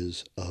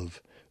edges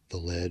of the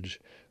ledge,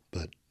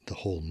 but the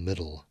whole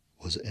middle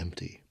was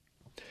empty.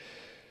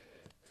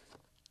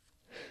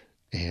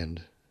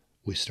 And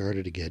we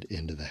started to get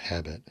into the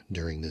habit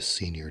during this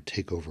senior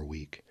takeover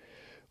week.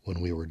 When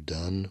we were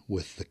done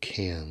with the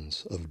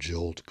cans of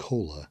Jolt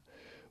Cola,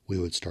 we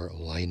would start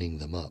lining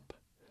them up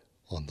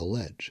on the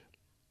ledge.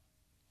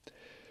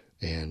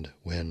 And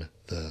when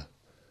the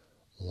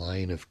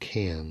line of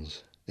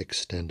cans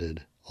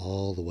extended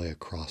all the way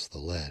across the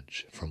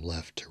ledge from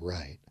left to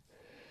right,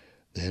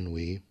 then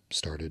we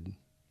started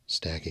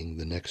stacking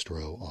the next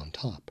row on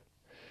top,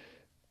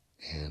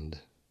 and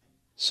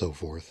so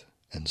forth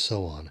and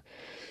so on.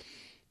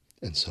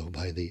 And so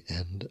by the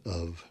end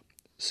of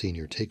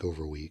senior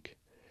takeover week,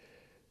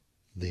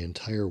 the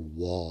entire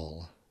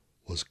wall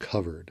was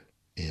covered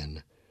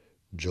in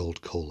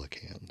Jolt Cola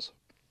cans.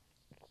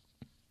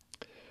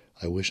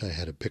 I wish I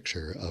had a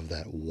picture of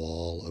that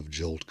wall of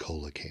Jolt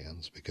Cola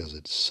cans, because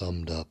it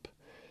summed up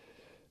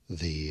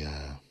the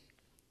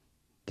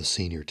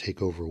senior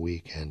takeover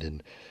week,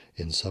 and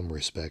in some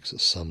respects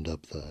it summed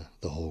up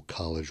the whole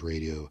college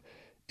radio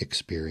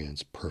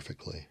experience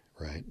perfectly,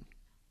 right?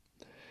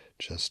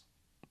 Just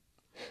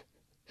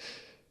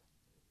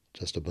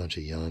a bunch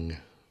of young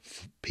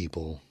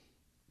people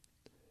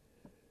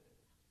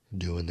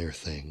doing their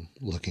thing,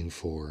 looking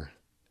for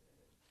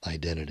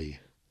identity,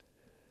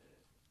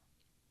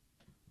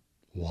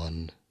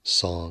 one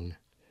song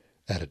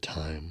at a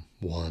time,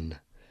 1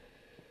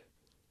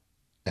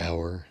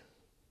 hour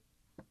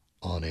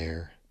on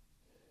air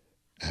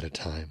at a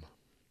time.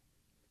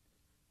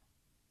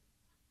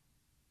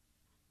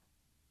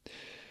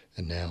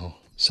 And now,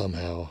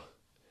 somehow,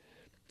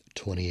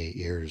 28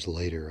 years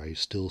later, I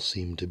still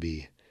seem to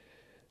be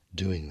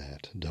doing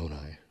that, don't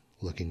I?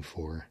 Looking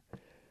for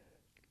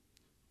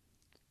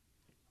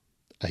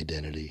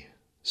identity,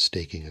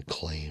 staking a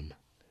claim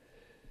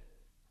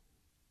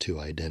to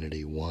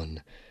identity,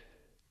 1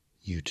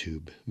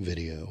 YouTube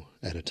video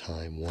at a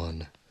time,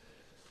 1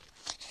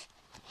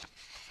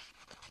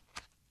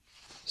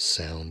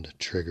 sound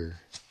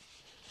trigger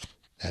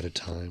at a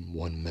time,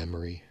 1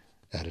 memory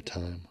at a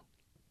time.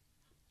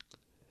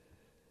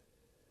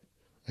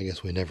 I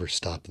guess we never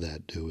stop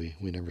that, do we?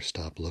 We never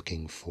stop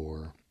looking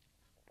for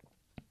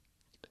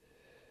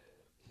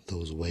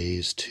those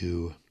ways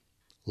to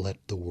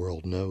let the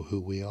world know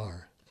who we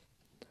are.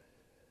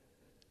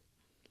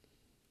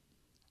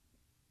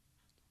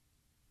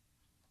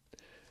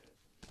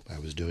 I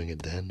was doing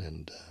it then,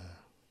 and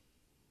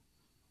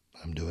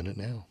I'm doing it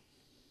now.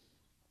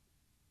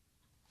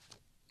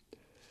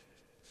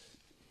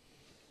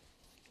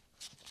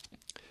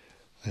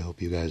 I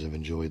hope you guys have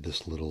enjoyed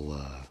this little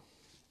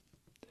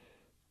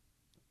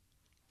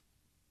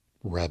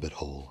rabbit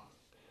hole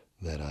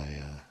that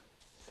I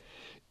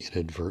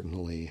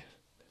inadvertently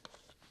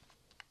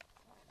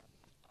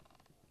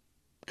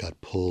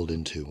got pulled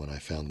into when I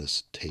found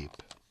this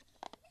tape.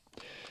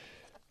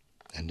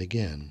 And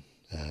again,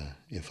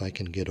 if I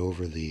can get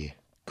over the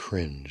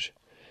cringe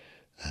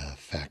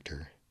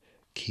factor,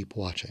 keep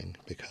watching,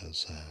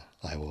 because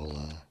I will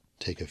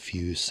take a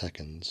few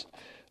seconds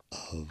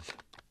of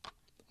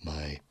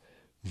my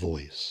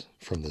voice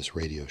from this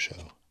radio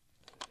show,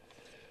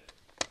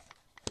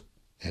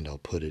 and I'll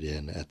put it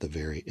in at the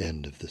very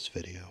end of this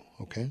video,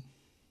 okay?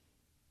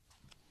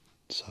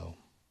 So,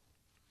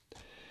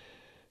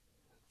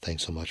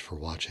 thanks so much for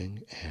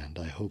watching, and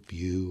I hope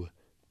you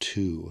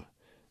too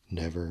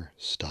never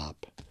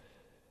stop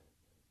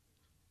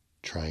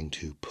trying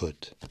to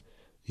put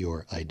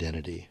your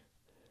identity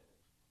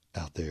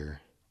out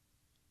there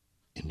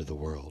into the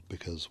world,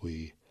 because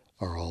we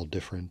are all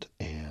different,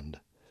 and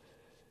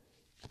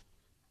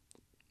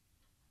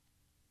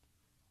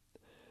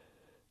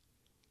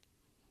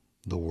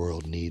the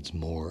world needs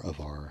more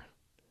of our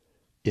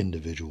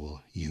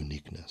individual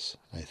uniqueness,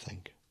 I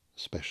think,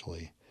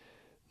 especially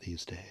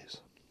these days.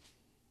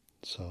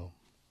 So,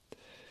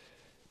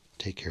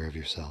 take care of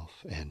yourself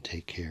and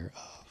take care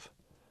of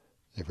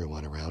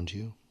everyone around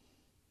you.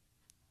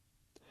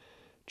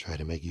 Try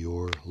to make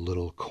your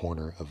little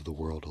corner of the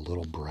world a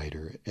little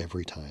brighter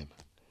every time,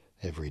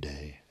 every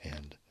day,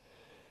 and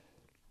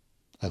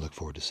I look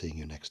forward to seeing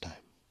you next time.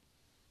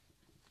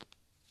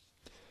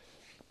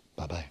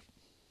 Bye-bye.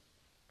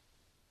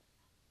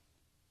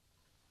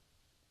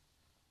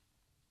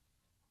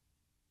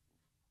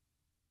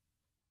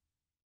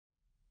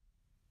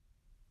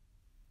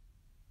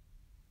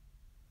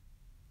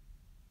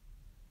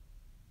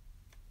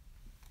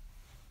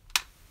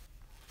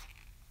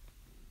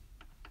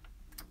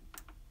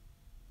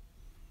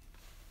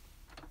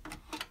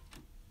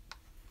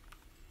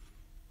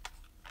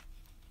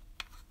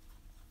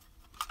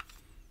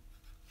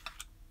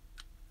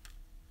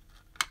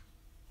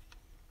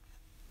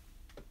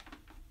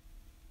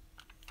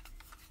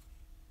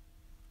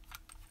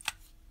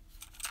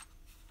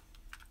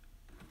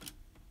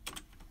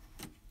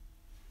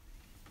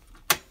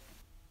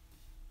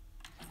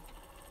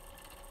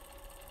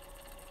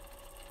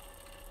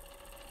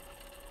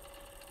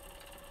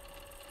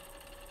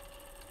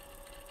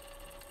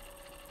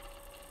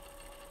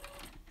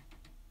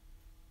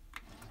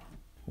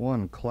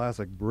 One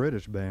classic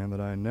British band that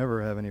I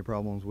never have any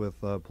problems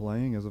with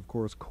playing is, of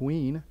course,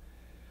 Queen.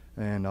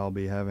 And I'll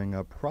be having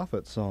a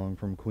Prophet song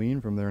from Queen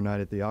from their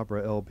Night at the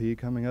Opera LP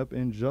coming up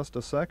in just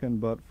a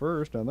second. But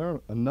first,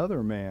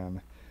 another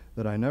man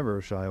that I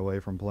never shy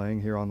away from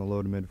playing here on the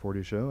Low to Mid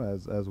 40 show,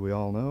 as we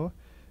all know,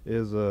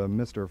 is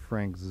Mr.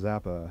 Frank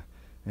Zappa.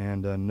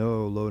 And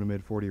no Low to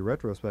Mid 40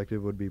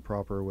 retrospective would be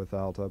proper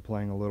without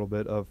playing a little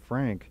bit of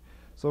Frank.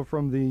 So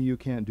from the You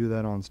Can't Do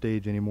That on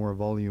Stage Anymore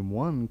Volume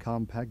 1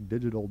 compact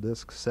digital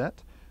disc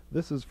set,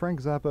 this is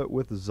Frank Zappa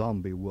with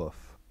Zombie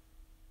Woof.